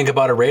 what do you think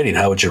about a rating?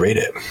 How would you rate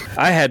it?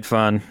 I had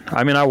fun.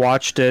 I mean, I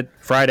watched it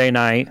Friday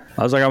night.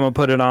 I was like, I'm going to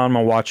put it on. I'm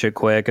going to watch it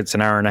quick. It's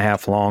an hour and a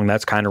half long.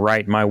 That's kind of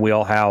right in my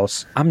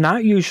wheelhouse. I'm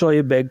not usually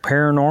a big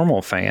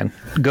paranormal fan.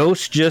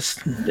 Ghosts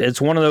it's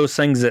one of those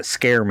things that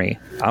scare me.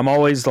 I'm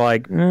always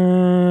like,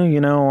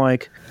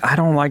 I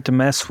don't like to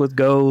mess with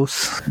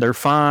ghosts. They're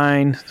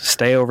fine.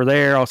 Stay over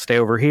there. I'll stay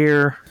over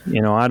here.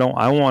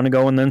 I want to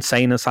go in the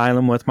insane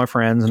asylum with my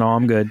friends and all.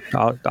 I'm good.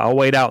 I'll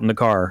wait out in the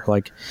car.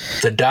 Like,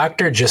 the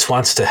doctor just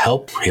wants to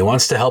help. He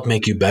wants to help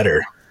make you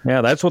better.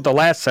 Yeah, that's what the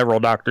last several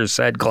doctors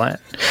said, Clint.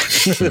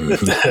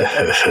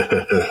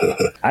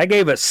 I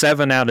gave it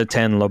 7 out of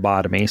 10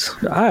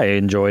 lobotomies. I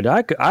enjoyed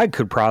it. I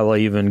could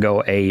probably even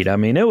go 8. I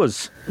mean, it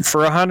was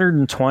for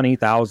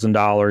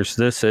 $120,000.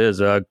 This is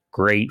a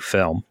great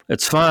film.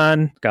 It's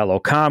fun, got a little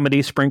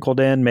comedy sprinkled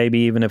in, maybe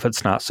even if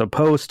it's not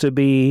supposed to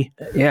be.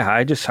 Yeah,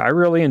 I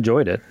really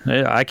enjoyed it.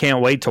 I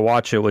can't wait to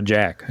watch it with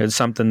Jack. It's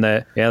something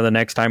that, the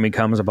next time he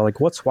comes, I'll be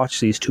like, let's watch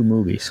these two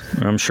movies.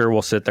 And I'm sure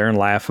we'll sit there and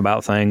laugh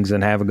about things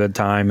and have a good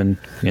time. And,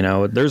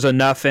 there's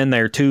enough in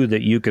there too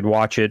that you could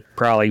watch it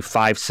probably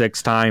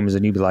 5-6 times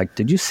and you'd be like,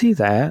 did you see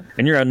that?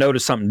 And you're going to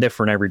notice something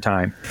different every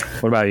time.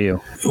 What about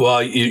you?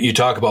 Well, you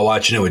talk about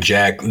watching it with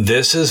Jack.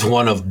 This is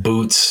one of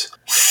Boots'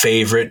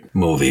 favorite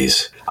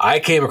movies. I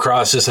came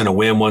across this on a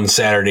whim one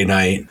Saturday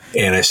night,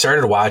 and I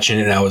started watching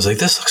it, and I was like,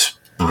 this looks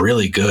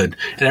really good.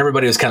 And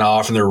everybody was kind of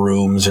off in their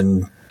rooms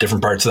and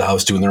different parts of the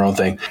house doing their own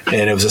thing.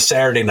 And it was a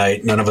Saturday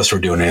night. None of us were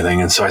doing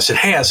anything. And so I said,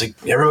 hey,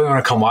 everybody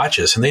want to come watch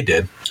this? And they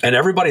did. And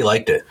everybody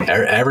liked it.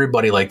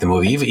 Everybody liked the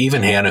movie.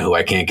 Even Hannah, who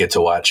I can't get to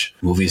watch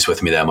movies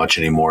with me that much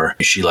anymore,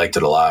 she liked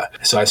it a lot.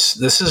 So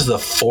this is the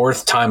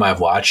 4th time I've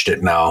watched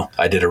it now.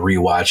 I did a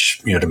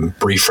rewatch, to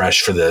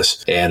refresh for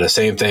this. And the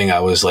same thing, I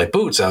was like,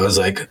 Boots, I was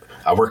like,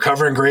 we're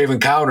covering Grave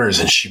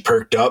Encounters. And she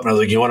perked up and I was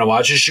like, you want to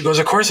watch it? She goes,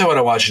 of course I want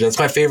to watch it. That's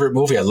my favorite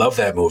movie. I love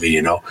that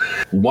movie,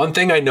 One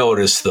thing I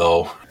noticed,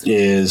 though,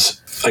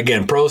 is,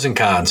 again, pros and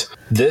cons.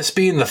 This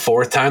being the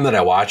 4th time that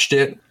I watched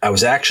it, I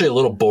was actually a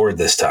little bored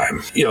this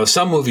time.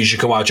 Some movies you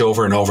can watch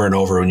over and over and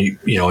over, and and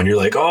you're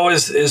like, oh,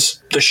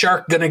 is the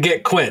shark gonna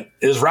get Quint?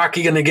 Is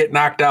Rocky gonna get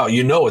knocked out?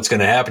 It's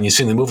gonna happen. You've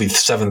seen the movie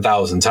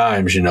 7,000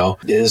 times.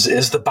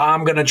 Is the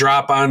bomb gonna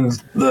drop on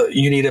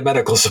you need a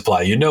medical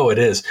supply? It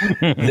is.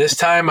 This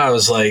time I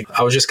was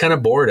just kind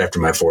of bored after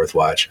my 4th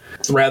watch.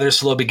 Rather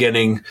slow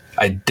beginning.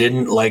 I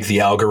didn't like the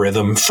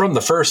algorithm from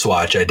the first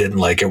watch. I didn't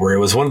like it, where it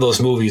was one of those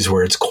movies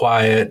where it's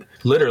quiet,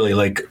 literally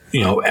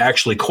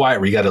actually quiet,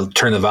 where you got to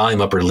turn the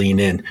volume up or lean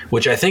in,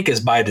 which I think is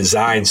by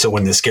design. So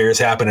when the scares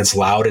happen, it's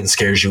loud and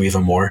scares you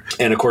even more.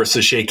 And of course,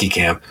 the shaky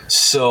cam.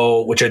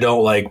 So, which I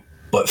don't like,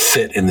 but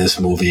fit in this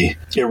movie.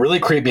 It really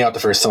creeped me out the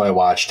first time I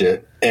watched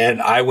it.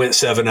 And I went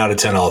 7 out of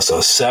 10 also.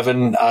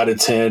 7 out of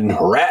 10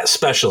 rat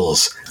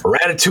specials.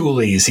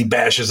 Ratatouille's. He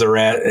bashes the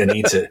rat and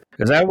eats it.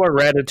 Is that what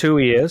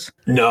Ratatouille is?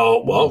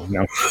 No. Well,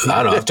 no.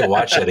 I don't know. I have to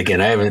watch that again.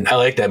 I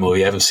like that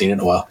movie. I haven't seen it in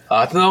a while.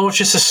 No, it's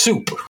just a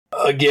soup.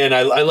 Again,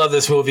 I love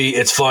this movie.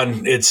 It's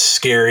fun. It's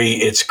scary.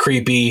 It's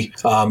creepy.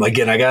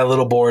 Again, I got a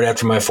little bored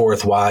after my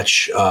 4th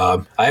watch.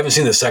 I haven't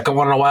seen the second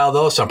one in a while,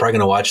 though, so I'm probably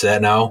going to watch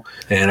that now.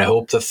 And I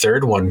hope the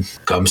 3rd one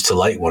comes to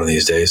light one of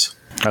these days.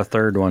 A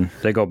 3rd one.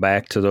 They go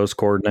back to those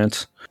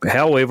coordinates.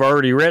 Hell, we've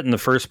already written the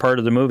first part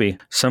of the movie.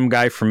 Some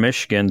guy from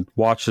Michigan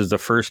watches the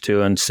first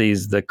 2 and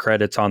sees the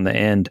credits on the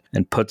end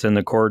and puts in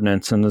the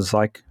coordinates and is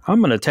like, I'm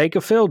going to take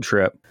a field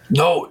trip.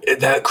 No,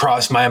 that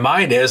crossed my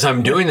mind as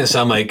I'm doing this.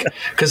 I'm like,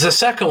 because the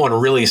second one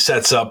really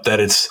sets up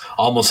that it's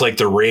almost like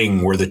The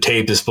Ring, where the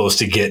tape is supposed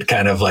to get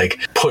kind of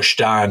like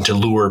pushed on to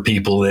lure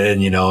people in,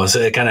 So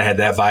it kind of had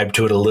that vibe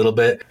to it a little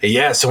bit.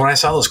 Yeah. So when I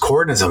saw those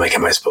coordinates, I'm like,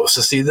 am I supposed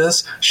to see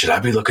this? Should I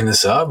be looking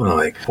this up? And I'm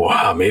like,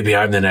 wow, maybe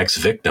I'm the next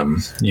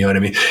victim. You know what I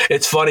mean?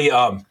 It's funny.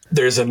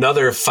 There's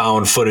another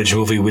found footage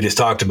movie we just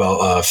talked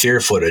about,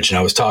 Fear Footage, and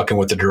I was talking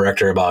with the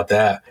director about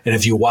that. And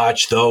if you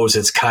watch those,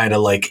 it's kind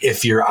of like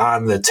if you're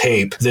on the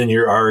tape, then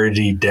you're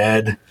already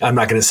dead. I'm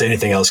not going to say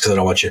anything else because I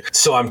don't want you.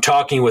 So I'm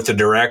talking with the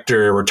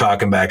director. We're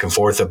talking back and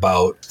forth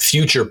about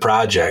future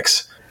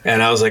projects.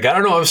 And I was like, I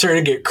don't know, I'm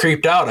starting to get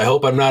creeped out. I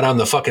hope I'm not on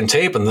the fucking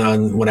tape. And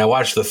then when I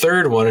watched the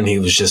 3rd one, and he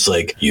was just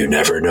like, you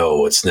never know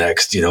what's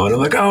next, And I'm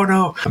like, oh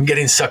no, I'm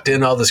getting sucked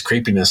in all this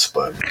creepiness.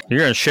 But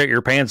you're going to shit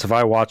your pants if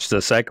I watch the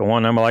second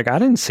one. I'm like, I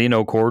didn't see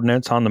no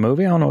coordinates on the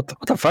movie. I don't know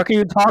what the fuck are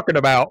you talking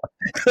about?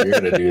 You're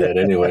going to do that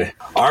anyway.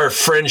 Our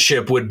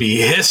friendship would be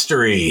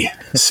history.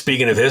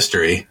 Speaking of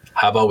history,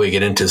 how about we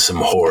get into some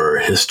horror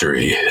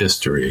history?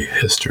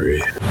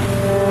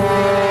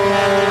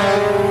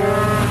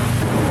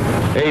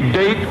 A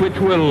date which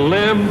will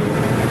live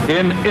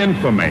in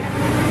infamy.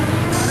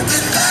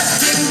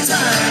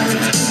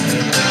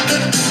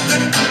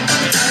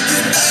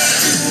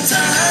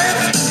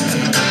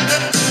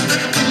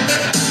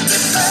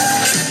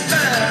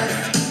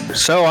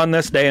 So on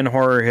this day in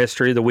horror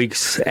history, the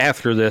weeks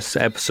after this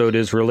episode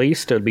is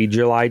released, it'll be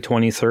July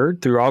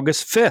 23rd through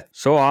August 5th.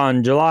 So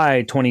on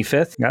July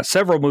 25th, got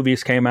several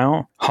movies came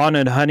out.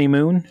 Haunted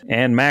Honeymoon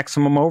and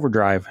Maximum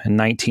Overdrive in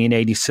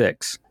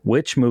 1986.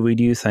 Which movie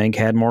do you think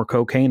had more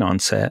cocaine on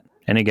set?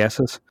 Any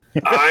guesses?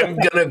 I'm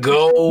going to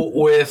go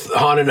with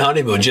Haunted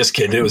Honeymoon. Just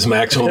kidding. It was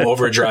Maximum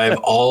Overdrive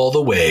all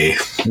the way.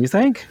 You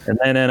think? And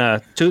then in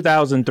a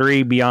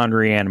 2003 Beyond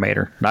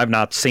Reanimator. I've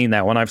not seen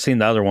that one. I've seen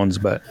the other ones,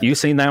 but you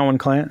seen that one,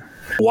 Clint?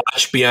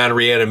 Watch Beyond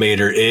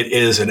Reanimator. It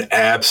is an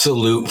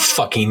absolute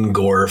fucking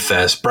gore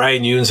fest.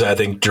 Brian Yunza, I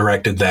think,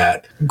 directed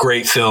that.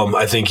 Great film.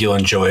 I think you'll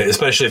enjoy it,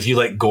 especially if you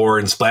like gore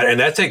and splatter.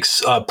 And that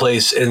takes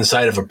place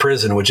inside of a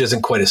prison, which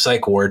isn't quite a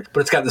psych ward,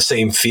 but it's got the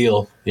same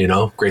feel,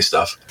 Great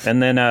stuff.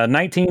 And then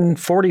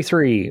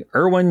 1943,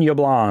 Irwin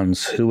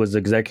Yablans, who was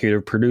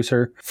executive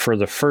producer for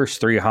the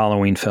first 3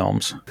 Halloween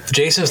films.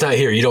 Jason's not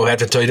here. You don't have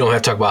to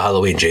talk about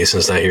Halloween.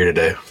 Jason's not here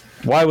today.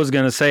 Well, I was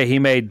gonna say he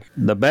made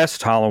the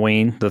best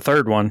Halloween, the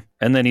third one,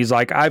 and then he's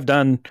like, I've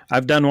done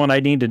what I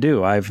need to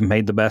do. I've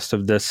made the best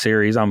of this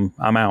series. I'm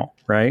out,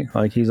 right?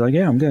 Like he's like,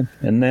 yeah, I'm good.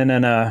 And then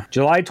in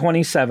July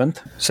 27th,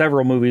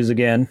 several movies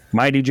again.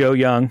 Mighty Joe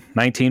Young,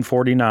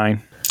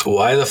 1949.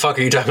 Why the fuck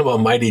are you talking about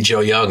Mighty Joe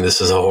Young?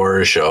 This is a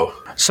horror show.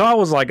 So I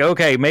was like,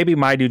 okay, maybe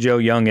Mighty Joe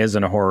Young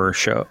isn't a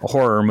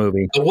horror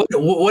movie.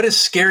 What is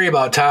scary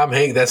about Tom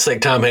Hanks? That's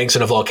like Tom Hanks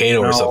in a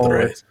volcano or something,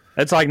 right?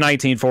 It's like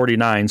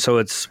 1949, so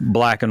it's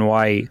black and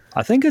white.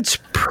 I think it's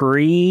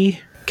pre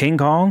King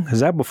Kong. Is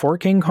that before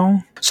King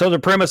Kong? So the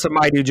premise of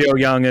Mighty Joe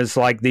Young is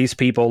like these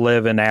people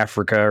live in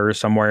Africa or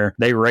somewhere.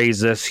 They raise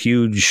this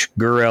huge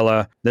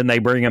gorilla. Then they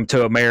bring him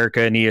to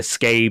America and he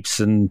escapes.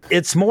 And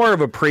it's more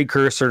of a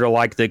precursor to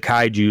like the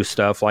kaiju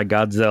stuff like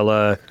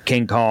Godzilla,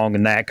 King Kong,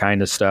 and that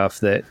kind of stuff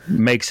that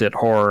makes it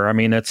horror. I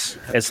mean,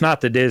 it's not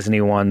the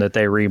Disney one that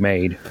they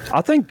remade.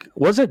 I think,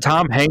 was it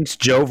Tom Hanks'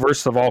 Joe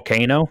versus the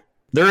Volcano?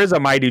 There is a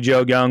Mighty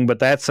Joe Young, but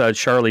that's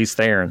Charlize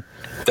Theron.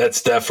 That's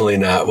definitely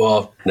not.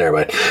 Well, never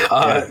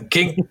mind.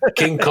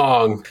 King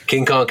Kong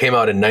came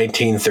out in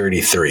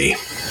 1933.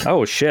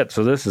 Oh, shit.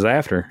 So this is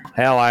after.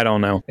 Hell, I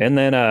don't know. And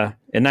then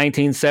in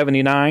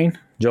 1979,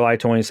 July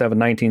 27,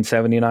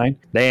 1979,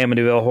 the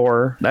Amityville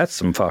Horror. That's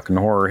some fucking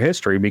horror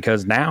history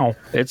because now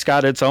it's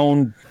got its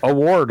own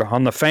award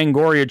on the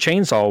Fangoria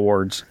Chainsaw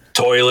Awards.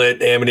 Toilet,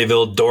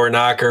 Amityville Door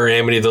Knocker,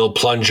 Amityville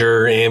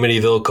Plunger,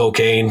 Amityville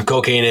Cocaine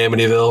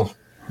Amityville.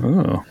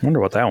 Oh,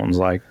 wonder what that one's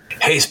like.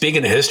 Hey,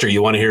 speaking of history,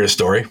 you want to hear a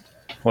story?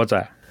 What's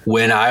that?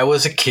 When I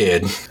was a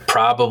kid,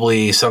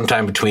 probably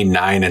sometime between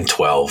 9 and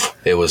 12,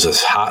 it was a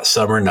hot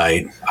summer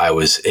night. I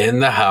was in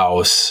the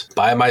house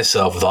by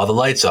myself with all the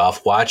lights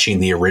off watching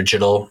the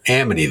original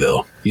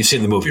Amityville. You've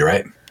seen the movie,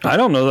 right? I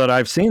don't know that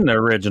I've seen the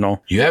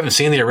original. You haven't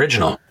seen the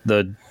original?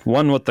 The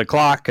one with the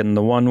clock and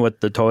the one with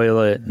the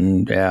toilet,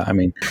 and yeah, I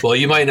mean, well,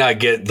 you might not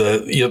get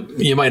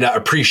you might not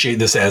appreciate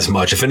this as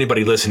much. If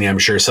anybody listening, I'm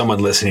sure someone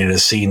listening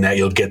has seen that,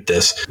 you'll get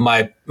this.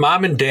 My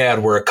mom and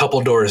dad were a couple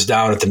doors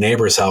down at the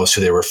neighbor's house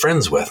who they were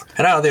friends with,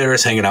 and out there, they were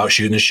just hanging out,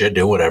 shooting the shit,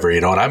 doing whatever,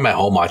 and I'm at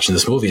home watching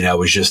this movie, and I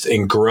was just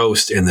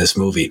engrossed in this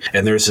movie.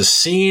 And there's a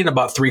scene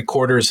about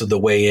 3/4 of the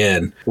way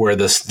in where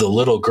the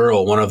little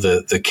girl, one of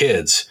the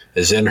kids,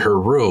 is in her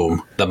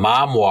room. The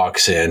mom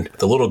walks in.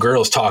 The little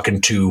girl's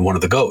talking to one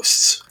of the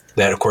ghosts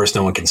that, of course,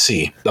 no one can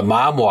see. The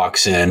mom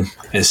walks in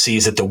and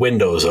sees that the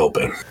window's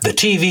open. The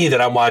TV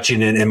that I'm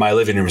watching in my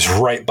living room is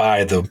right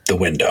by the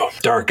window.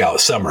 Dark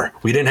out, summer.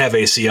 We didn't have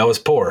AC. I was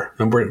poor.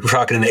 And we're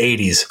talking in the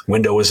 80s.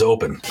 Window was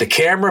open. The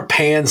camera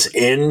pans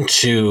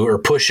into or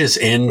pushes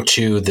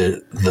into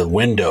the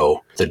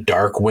window, the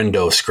dark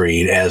window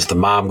screen, as the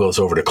mom goes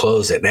over to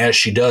close it. And as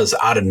she does,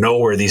 out of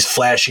nowhere, these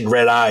flashing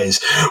red eyes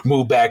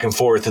move back and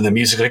forth, and the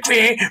music like,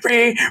 ree,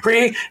 ree,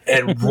 ree.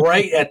 And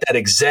right at that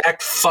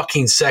exact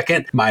fucking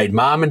second, my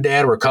mom and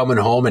dad were coming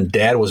home, and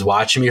dad was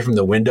watching me from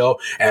the window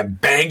and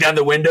banged on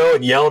the window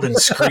and yelled and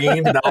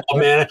screamed. And oh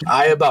man,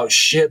 I about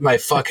shit my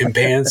fucking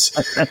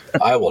pants.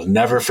 I will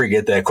never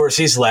forget that. Of course,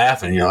 he's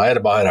laughing. I had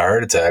about a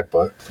heart attack,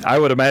 but I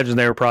would imagine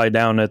they were probably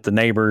down at the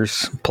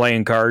neighbors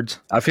playing cards.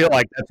 I feel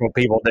like that's what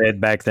people did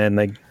back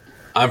then.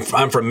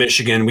 I'm from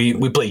Michigan.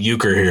 We play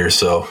euchre here,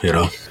 so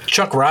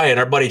Chuck Ryan,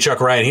 our buddy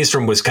Chuck Ryan, he's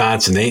from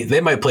Wisconsin.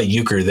 They might play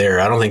euchre there.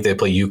 I don't think they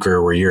play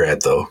euchre where you're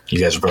at, though. You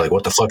guys are probably like,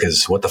 what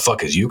the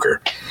fuck is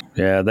euchre?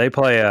 Yeah, they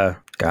play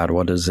God,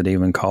 what is it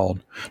even called?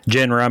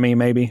 Gin rummy,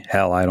 maybe?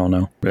 Hell, I don't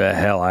know.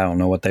 Hell, I don't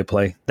know what they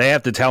play. They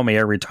have to tell me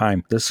every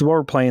time. This is what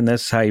we're playing.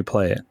 This is how you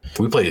play it.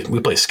 We play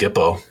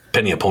Skippo.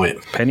 Penny a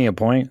point. Penny a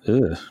point?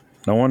 Ugh.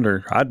 No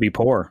wonder I'd be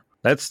poor.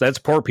 That's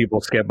poor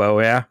people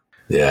Skippo, yeah.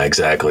 Yeah,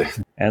 exactly.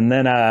 And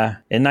then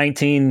in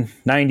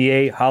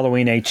 1998,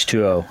 Halloween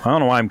H2O. I don't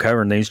know why I'm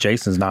covering these.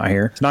 Jason's not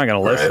here. He's not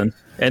going to listen. Right.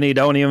 And he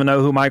don't even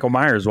know who Michael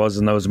Myers was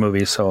in those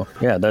movies. So,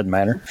 yeah, it doesn't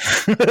matter.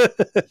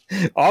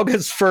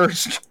 August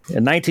 1st,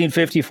 in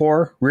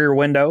 1954, Rear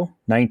Window.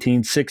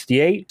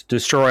 1968,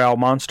 Destroy All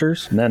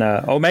Monsters. And then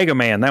Omega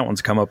Man. That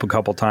one's come up a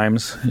couple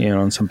times,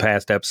 in some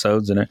past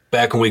episodes. In it.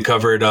 Back when we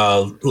covered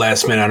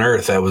Last Man on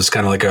Earth, that was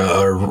kind of like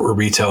a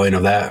retelling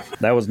of that.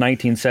 That was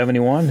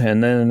 1971.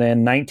 And then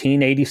in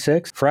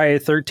 1986, Friday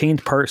the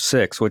 13th, Part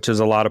 6, which is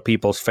a lot of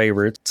people's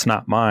favorite. It's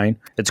not mine.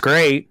 It's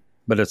great,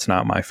 but it's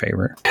not my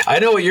favorite. I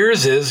know what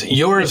yours is.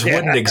 Yours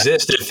wouldn't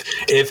exist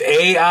if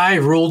AI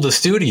ruled the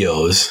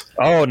studios.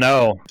 Oh,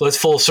 no. Let's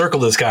full circle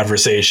this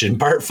conversation.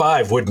 Part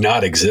 5 would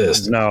not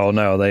exist. No.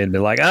 They'd be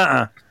like,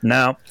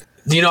 no.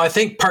 I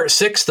think Part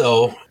 6,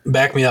 though,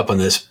 back me up on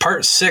this.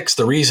 Part 6,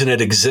 the reason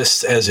it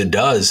exists as it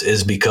does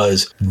is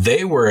because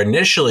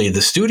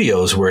the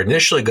studios were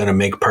initially going to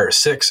make Part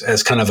 6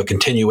 as kind of a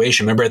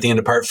continuation. Remember at the end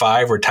of Part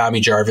 5 where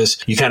Tommy Jarvis,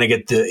 you kind of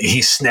get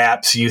he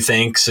snaps, so you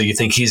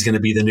think he's going to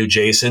be the new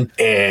Jason,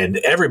 and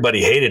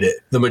everybody hated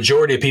it. The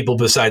majority of people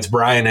besides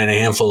Brian and a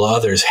handful of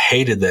others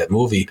hated that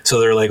movie.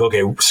 So they're like,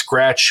 okay,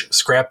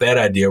 scrap that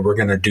idea. We're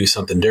going to do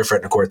something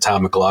different. And of course,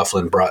 Tom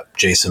McLaughlin brought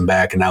Jason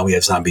back, and now we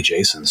have Zombie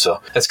Jason.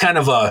 So that's kind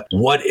of a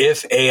what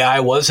if AI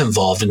was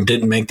involved and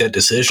didn't make that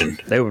decision.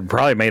 They would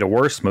probably made a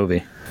worse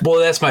movie. Well,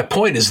 that's my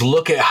point, is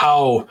look at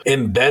how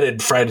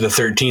embedded Friday the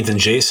 13th and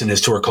Jason is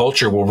to our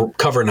culture. We're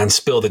covering on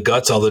Spill the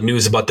Guts, all the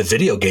news about the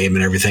video game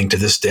and everything to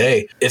this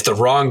day. If the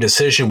wrong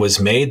decision was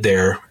made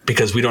there,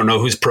 because we don't know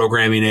who's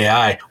programming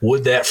AI,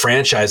 would that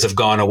franchise have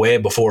gone away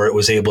before it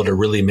was able to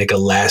really make a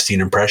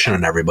lasting impression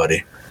on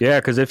everybody? Yeah,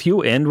 because if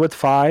you end with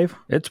 5,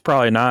 it's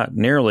probably not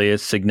nearly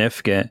as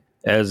significant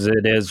as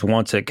it is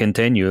once it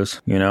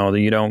continues. You know,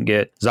 you don't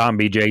get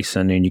zombie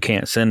Jason, and you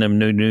can't send him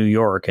to New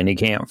York, and you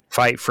can't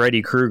fight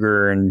Freddy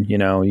Krueger, and, you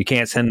know, you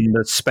can't send him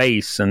to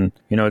space, and,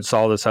 you know, it's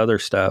all this other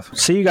stuff.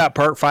 So you got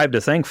part 5 to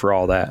thank for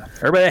all that.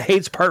 Everybody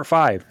hates part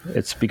 5.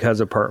 It's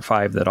because of part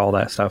 5 that all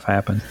that stuff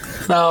happened.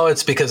 No,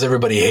 it's because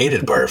everybody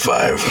hated part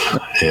 5.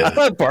 Yeah. I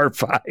love part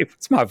 5.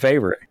 It's my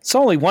favorite. It's the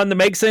only one that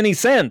makes any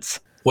sense.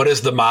 What does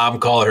the mom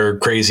call her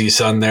crazy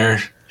son there?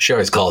 She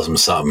always calls him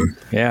something.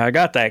 Yeah, I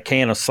got that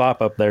can of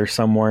slop up there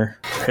somewhere.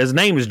 His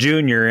name's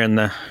Junior in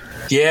the...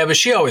 Yeah, but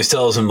she always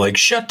tells him, like,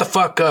 shut the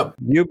fuck up.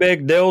 You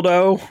big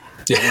dildo.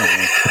 That's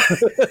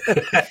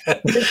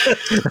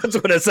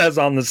what it says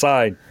on the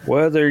side.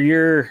 Whether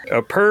you're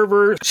a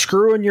pervert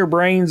screwing your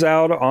brains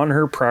out on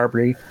her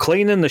property,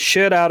 cleaning the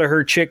shit out of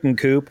her chicken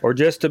coop, or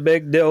just a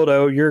big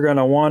dildo, you're going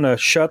to want to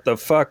shut the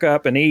fuck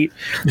up and eat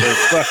her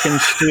fucking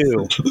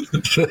stew.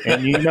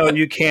 And you know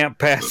you can't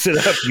pass it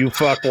up, you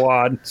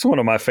fuckwad. It's one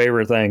of my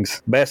favorite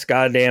things. Best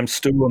goddamn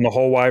stew in the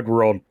whole wide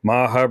world.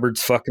 Ma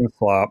Hubbard's fucking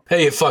slop.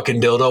 Hey, you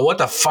fucking dildo, what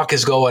the fuck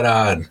is going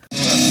on?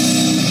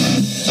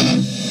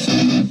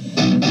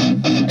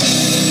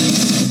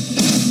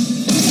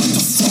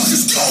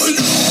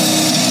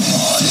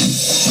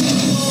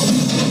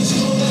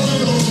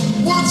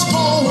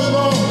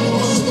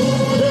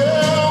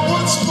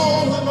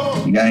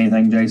 You got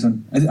anything,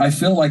 Jason? I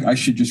feel like I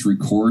should just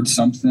record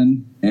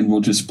something and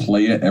we'll just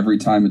play it every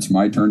time it's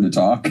my turn to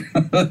talk.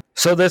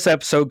 So this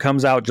episode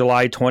comes out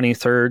July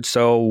 23rd,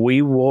 so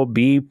we will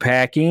be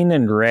packing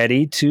and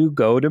ready to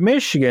go to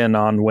Michigan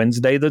on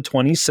Wednesday the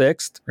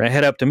 26th. We're going to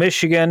head up to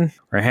Michigan.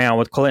 We're going to hang out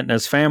with Clint and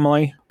his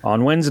family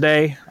on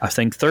Wednesday. I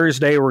think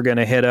Thursday we're going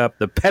to hit up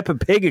the Peppa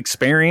Pig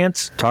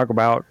experience, talk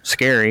about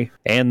scary,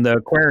 and the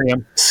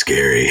aquarium.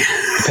 Scary.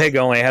 The pig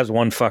only has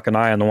one fucking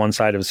eye on the one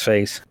side of his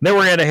face. Then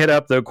we're going to hit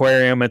up the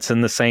aquarium. It's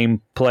in the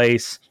same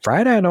place.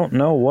 Friday, I don't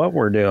know what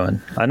we're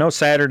doing. I know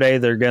Saturday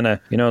they're going to,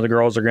 the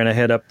girls are going to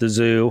hit up the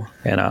zoo.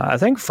 And I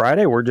think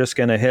Friday we're just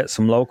going to hit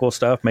some local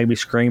stuff, maybe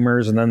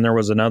Screamers. And then there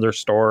was another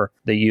store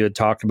that you had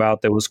talked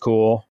about that was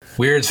cool.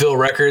 Weirdsville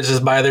Records is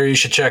by there. You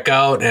should check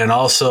out. And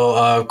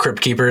also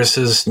Crypt Keepers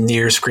is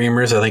near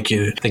Screamers. I think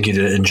you'd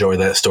enjoy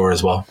that store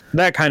as well.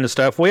 That kind of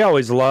stuff. We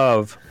always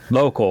love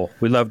local.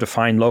 We love to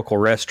find local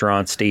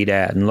restaurants to eat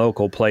at and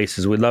local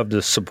places. We love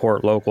to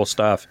support local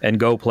stuff and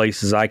go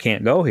places I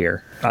can't go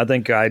here. I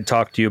think I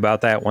talked to you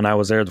about that when I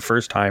was there the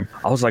first time.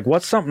 I was like,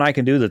 what's something I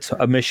can do that's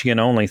a Michigan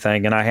only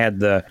thing? And I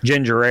had the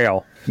ginger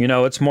ale.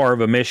 It's more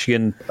of a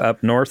Michigan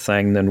up north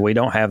thing than we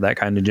don't have that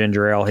kind of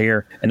ginger ale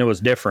here. And it was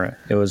different.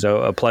 It was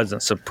a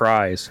pleasant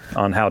surprise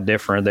on how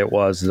different it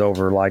was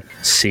over like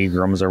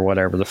Seagram's or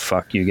whatever the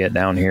fuck you get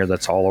down here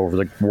that's all over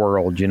the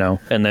world,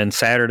 And then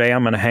Saturday,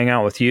 I'm going to hang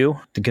out with you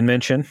at the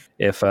convention.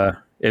 If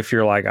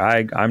you're like,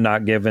 I'm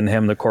not giving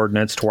him the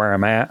coordinates to where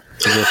I'm at.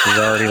 This is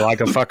already like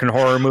a fucking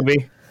horror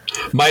movie.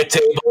 My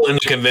table in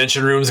the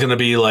convention room is going to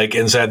be like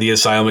inside the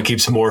asylum. It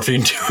keeps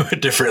morphing to a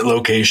different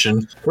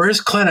location. Where's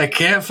Clint? I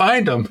can't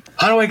find him.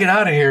 How do I get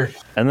out of here?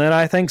 And then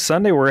I think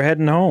Sunday we're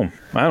heading home.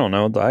 I don't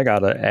know. I got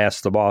to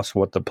ask the boss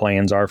what the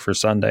plans are for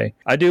Sunday.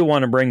 I do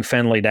want to bring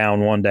Finley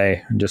down one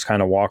day and just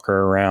kind of walk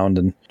her around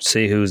and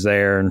see who's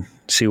there and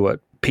see what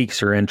piques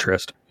her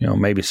interest.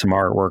 Maybe some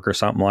artwork or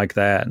something like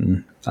that.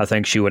 And I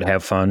think she would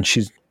have fun.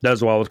 She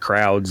does well with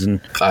crowds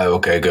and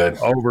okay, good.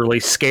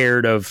 Overly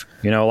scared of,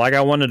 like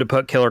I wanted to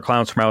put Killer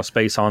Clowns from Outer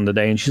Space on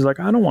today. And she's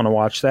like, I don't want to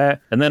watch that.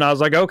 And then I was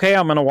like, okay,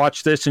 I'm going to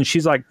watch this. And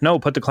she's like, no,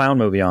 put the clown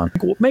movie on.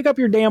 Like, make up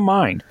your damn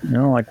mind.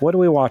 Like, what are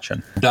we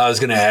watching? No, I was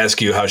going to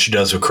ask you how she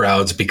does with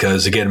crowds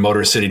because, again,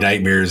 Motor City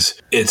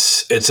Nightmares,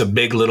 it's a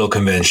big little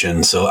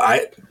convention. So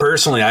I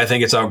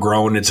think it's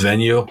outgrown its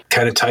venue,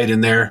 kind of tight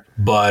in there.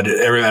 But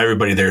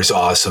everybody there is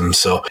awesome.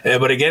 So,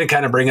 but again,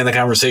 kind of bringing the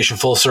conversation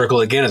full circle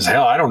again is,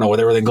 hell, I don't know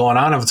with everything going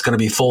on if it's going to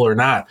be full or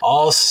not.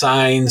 All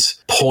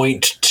signs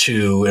point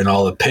to and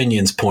all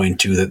opinions point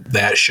to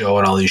that show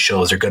and all these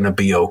shows are going to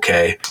be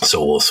okay.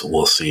 So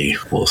we'll see.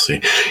 We'll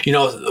see.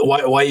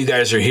 Why you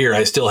guys are here,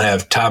 I still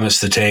have Thomas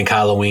the Tank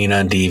Halloween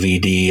on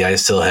DVD. I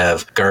still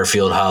have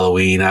Garfield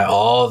Halloween. I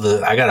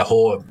got a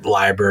whole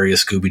library of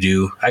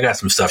Scooby-Doo. I got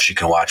some stuff she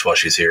can watch while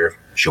she's here.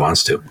 She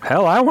wants to.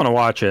 Hell, I want to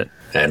watch it.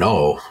 I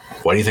know.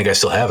 Why do you think I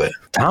still have it?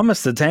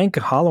 Thomas the Tank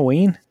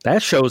Halloween?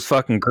 That show's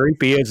fucking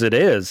creepy as it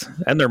is.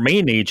 And they're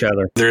mean to each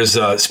other. There's,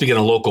 speaking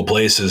of local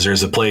places,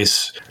 there's a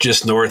place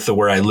just north of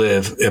where I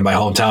live in my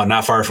hometown,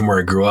 not far from where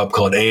I grew up,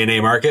 called A&A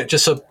Market,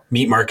 just a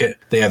meat market.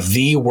 They have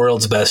the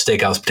world's best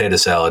steakhouse potato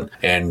salad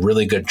and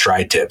really good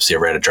tri-tips. You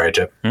ever had a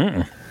tri-tip?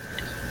 Mm-mm.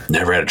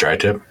 Never had a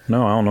tri-tip?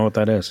 No, I don't know what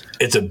that is.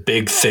 It's a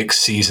big, thick,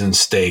 seasoned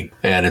steak,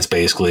 and it's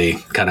basically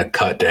kind of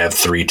cut to have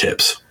 3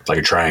 tips like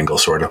a triangle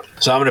sort of.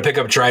 So I'm going to pick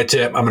up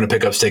tri-tip. I'm going to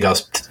pick up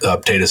steakhouse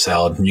potato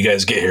salad. When you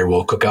guys get here,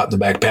 we'll cook out in the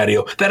back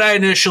patio that I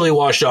initially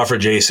washed off for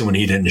Jason when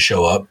he didn't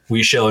show up.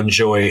 We shall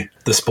enjoy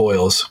the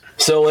spoils.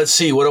 So let's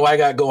see, what do I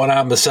got going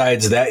on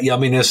besides that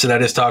yumminess that I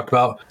just talked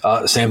about?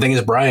 Same thing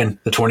as Brian.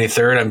 The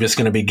 23rd, I'm just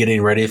going to be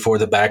getting ready for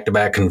the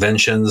back-to-back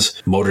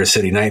conventions, Motor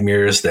City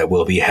Nightmares, that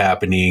will be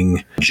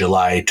happening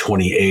July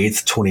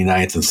 28th,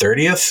 29th, and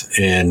 30th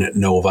in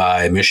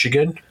Novi,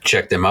 Michigan.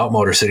 Check them out,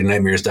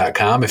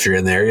 MotorCityNightmares.com. If you're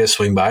in the area,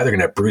 swing by. They're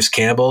going to have Bruce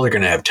Campbell. They're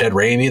going to have Ted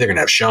Raimi. They're going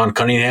to have Sean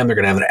Cunningham. They're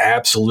going to have an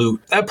absolute...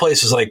 That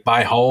place is like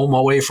my home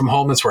away from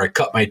home. That's where I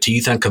cut my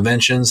teeth on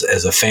conventions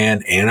as a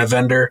fan and a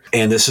vendor.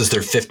 And this is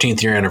their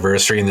 15th year anniversary.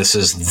 And this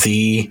is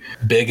the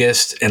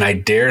biggest and I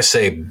dare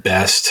say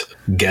best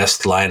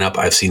guest lineup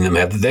I've seen them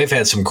have. They've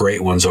had some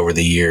great ones over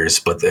the years,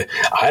 but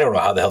I don't know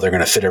how the hell they're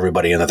going to fit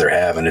everybody in that they're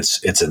having.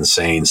 It's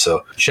insane.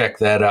 So check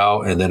that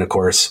out. And then, of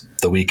course,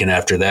 the weekend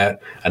after that,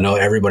 I know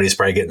everybody's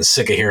probably getting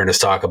sick of hearing us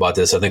talk about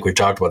this. I think we've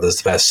talked about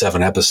this the past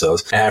 7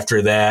 episodes.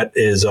 After that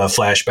is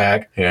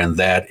Flashback, and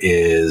that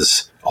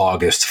is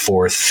August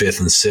 4th, 5th,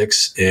 and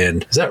 6th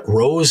in, is that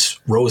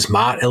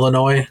Rosemont,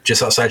 Illinois?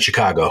 Just outside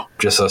Chicago.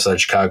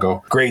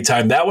 Great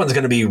time. That one's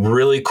going to be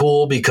really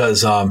cool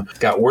because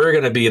we're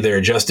going to be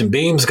there. Justin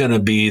Beam's going to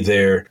be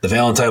there. The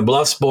Valentine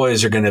Bluffs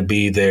boys are going to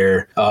be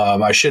there.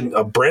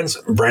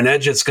 Brent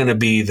Edgett's going to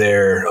be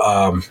there.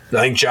 I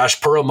think Josh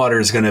Perlmutter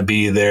is going to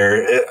be there.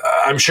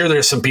 I'm sure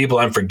there's some people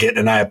I'm forgetting,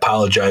 and I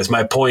apologize.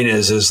 My point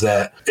is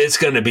that it's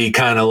going to be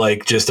kind of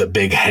like just a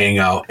big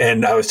hangout.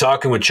 And I was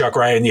talking with Chuck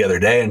Ryan the other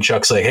day, and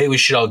Chuck's like, hey, we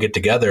should all get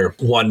together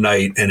one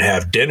night and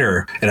have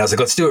dinner. And I was like,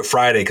 let's do it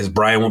Friday because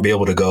Brian won't be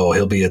able to go.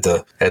 He'll be at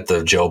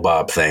the Joe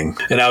Bob thing.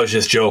 And I was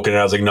just joking. And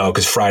I was like, no,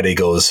 because Friday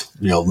goes,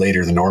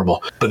 later than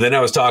normal. But then I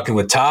was talking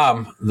with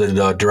Tom,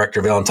 the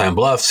director of Valentine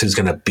Bluffs, who's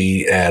going to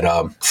be at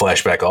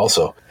Flashback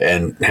also.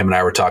 And him and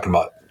I were talking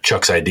about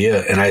Chuck's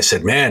idea. And I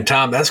said, man,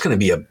 Tom, that's going to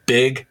be a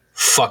big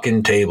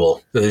fucking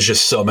table. There's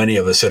just so many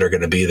of us that are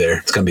going to be there.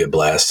 It's going to be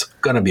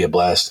a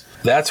blast.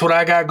 That's what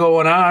I got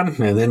going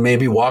on. And then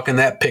maybe walking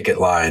that picket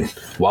line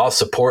while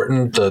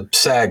supporting the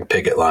SAG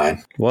picket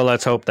line. Well,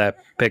 let's hope that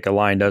picket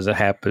line doesn't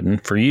happen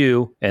for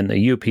you and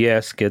the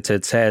UPS gets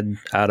its head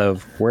out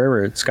of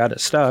wherever it's got it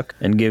stuck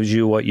and gives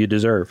you what you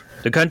deserve.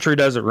 The country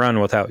doesn't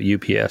run without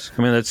UPS.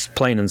 I mean, that's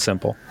plain and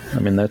simple. I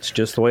mean, that's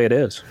just the way it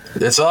is.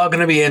 It's all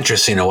going to be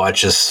interesting to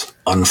watch this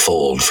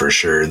unfold for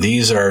sure.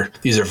 These are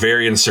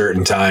very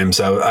uncertain times.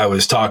 I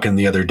was talking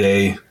the other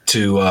day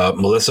to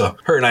Melissa.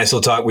 Her and I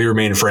still talk. We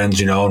remain friends,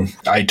 And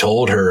I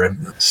told her a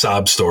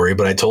sob story,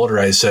 but I told her,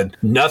 I said,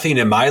 nothing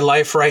in my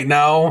life right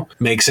now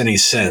makes any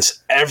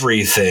sense.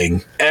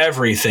 Everything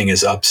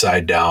is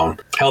upside down.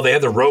 Hell, they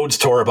had the roads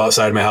tore up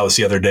outside my house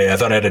the other day. I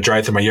thought I had to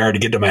drive through my yard to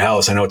get to my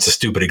house. I know it's a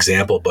stupid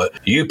example, but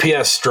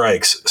UPS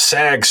strikes,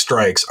 SAG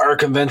strikes, our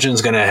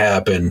convention's going to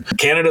happen.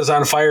 Canada's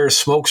on fire,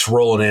 smoke's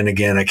rolling in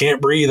again. I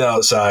can't breathe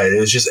outside.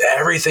 It's just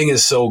everything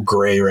is so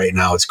gray right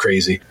now. It's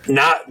crazy.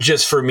 Not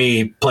just for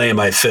me playing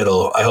my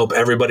fiddle. I hope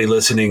everybody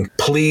listening,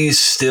 please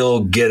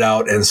still get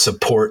out and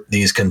support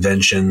these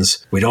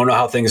conventions. We don't know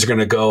how things are going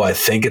to go. I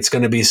think it's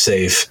going to be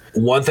safe.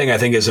 One thing I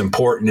think is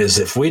important is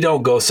if we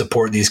don't go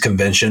support these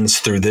conventions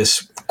through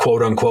this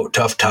quote unquote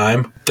tough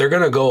time, they're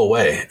going to go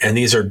away. And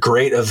these are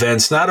great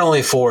events, not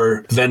only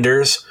for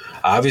vendors.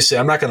 Obviously,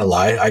 I'm not going to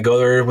lie. I go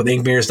there with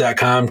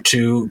inkmirrors.com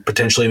to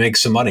potentially make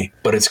some money,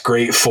 but it's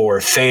great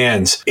for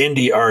fans,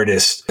 indie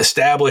artists,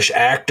 established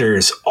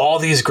actors, all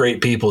these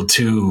great people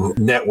to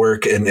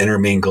network and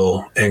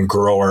intermingle and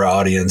grow our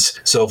audience.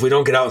 So if we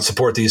don't get out and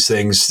support these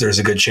things, there's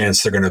a good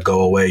chance they're going to go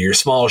away. Your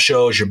small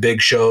shows, your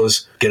big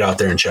shows, get out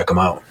there and check them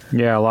out.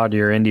 Yeah, a lot of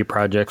your indie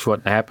projects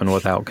wouldn't happen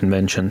without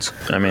conventions.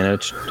 I mean,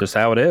 it's just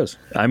how it is.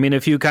 I mean,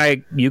 if you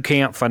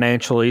can't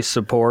financially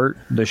support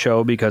the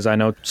show, because I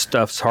know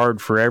stuff's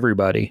hard for everybody,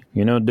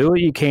 do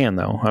what you can,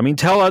 though. I mean,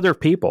 tell other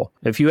people.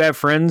 If you have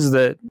friends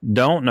that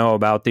don't know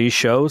about these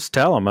shows,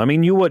 tell them. I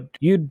mean,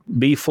 you'd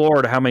be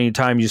floored how many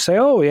times you say,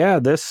 oh, yeah,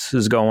 this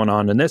is going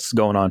on and this is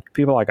going on.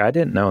 People are like, I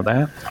didn't know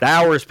that. The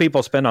hours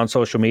people spend on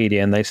social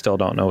media and they still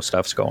don't know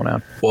stuff's going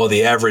on. Well,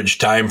 the average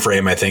time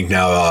frame, I think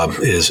now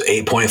is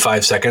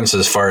 8.5 seconds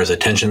as far as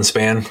attention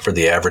span for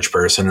the average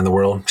person in the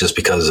world, just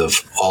because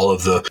of all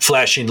of the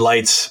flashing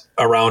lights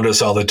around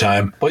us all the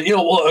time. But,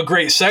 a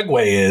great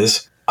segue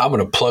is, I'm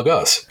going to plug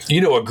us.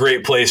 A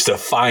great place to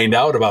find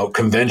out about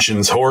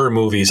conventions, horror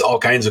movies, all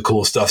kinds of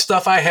cool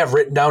stuff I have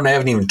written down I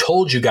haven't even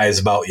told you guys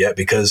about yet,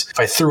 because if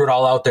I threw it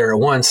all out there at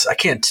once, I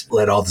can't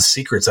let all the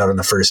secrets out on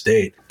the first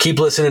date. Keep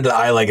listening to the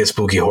I Like It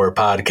Spooky Horror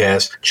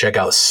podcast. Check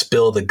out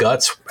Spill the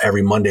Guts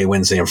every Monday,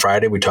 Wednesday, and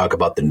Friday. We talk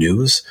about the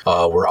news.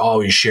 We're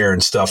always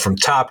sharing stuff from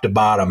top to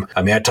bottom.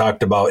 I mean, I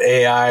talked about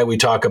AI. We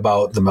talk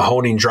about the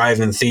Mahoning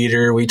Drive-In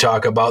Theater. We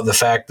talk about the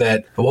fact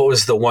that, what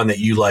was the one that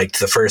you liked?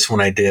 The first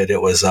one I did,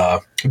 it was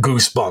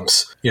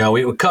Goosebumps.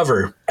 We would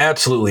cover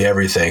absolutely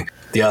everything.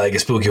 The I Like It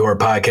Spooky Horror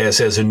Podcast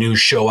has a new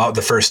show out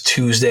the first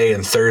Tuesday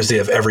and Thursday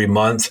of every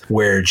month,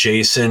 where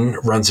Jason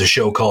runs a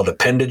show called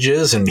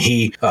Appendages, and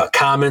he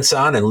comments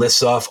on and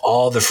lists off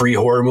all the free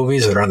horror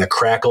movies that are on the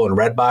Crackle and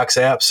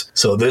Redbox apps.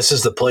 So this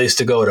is the place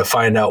to go to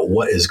find out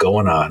what is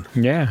going on.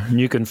 Yeah,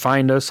 you can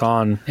find us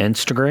on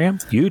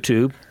Instagram,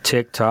 YouTube,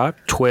 TikTok,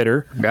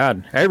 Twitter,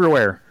 God,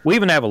 everywhere. We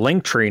even have a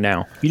link tree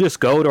now. You just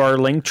go to our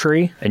link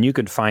tree and you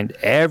can find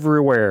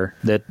everywhere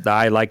that the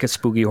I Like It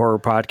Spooky Horror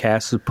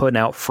Podcast is putting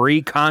out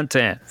free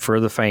content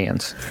for the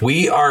fans.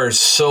 We are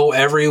so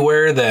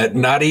everywhere that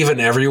not even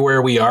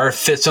everywhere we are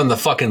fits on the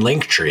fucking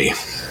link tree.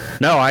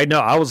 No, I know.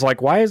 I was like,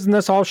 why isn't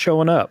this all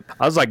showing up?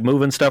 I was like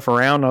moving stuff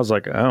around. I was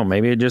like, oh,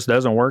 maybe it just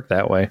doesn't work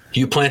that way.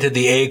 You planted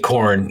the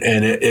acorn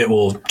and it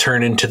will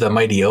turn into the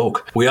mighty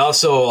oak. We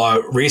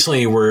also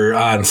recently were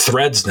on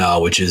Threads now,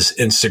 which is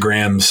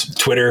Instagram's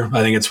Twitter.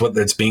 I think it's what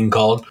it's being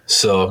called.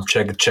 So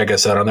check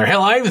us out on there.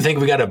 Hell, I even think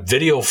we got a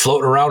video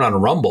floating around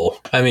on Rumble.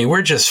 I mean,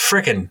 we're just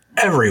freaking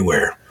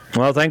everywhere.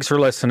 Well, thanks for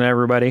listening,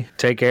 everybody.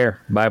 Take care.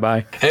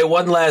 Bye-bye. Hey,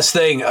 one last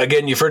thing.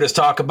 Again, you've heard us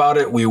talk about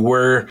it. We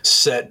were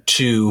set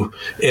to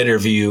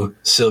interview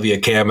Sylvia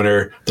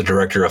Kaminer, the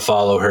director of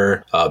Follow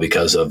Her,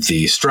 because of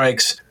the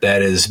strikes.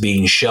 That is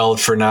being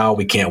shelved for now.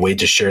 We can't wait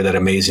to share that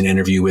amazing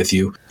interview with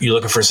you. You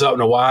looking for something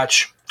to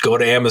watch? Go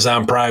to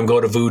Amazon Prime,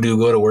 go to Vudu,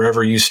 go to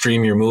wherever you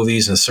stream your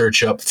movies and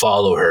search up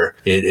Follow Her.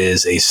 It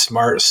is a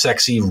smart,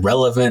 sexy,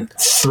 relevant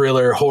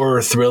thriller,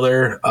 horror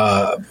thriller.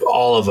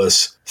 All of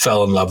us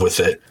fell in love with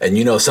it. And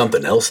you know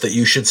something else that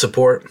you should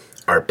support?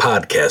 Our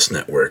podcast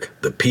network,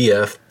 the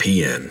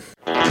PFPN.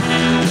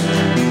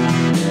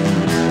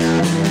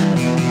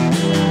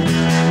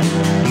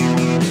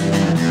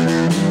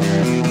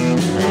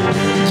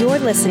 You're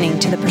listening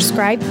to the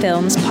Prescribed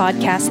Films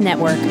Podcast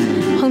Network,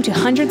 home to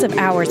hundreds of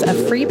hours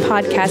of free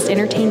podcast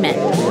entertainment.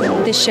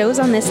 The shows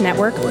on this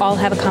network all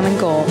have a common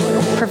goal,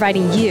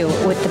 providing you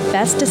with the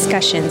best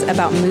discussions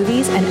about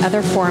movies and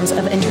other forms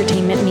of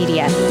entertainment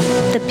media.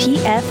 The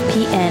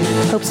PFPN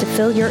hopes to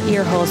fill your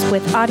earholes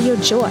with audio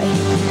joy.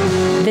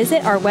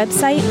 Visit our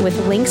website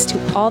with links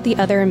to all the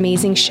other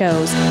amazing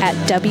shows at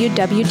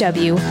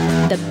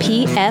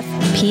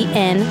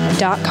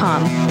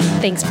www.thepfpn.com.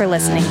 Thanks for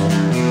listening.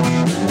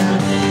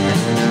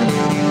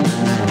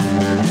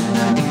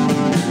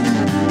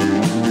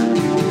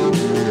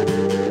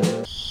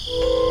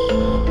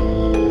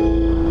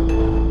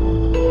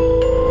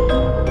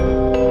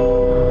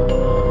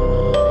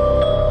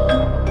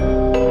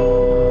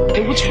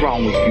 What's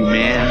wrong with you,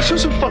 man? Show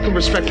some fucking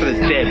respect for the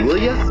dead, will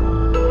ya?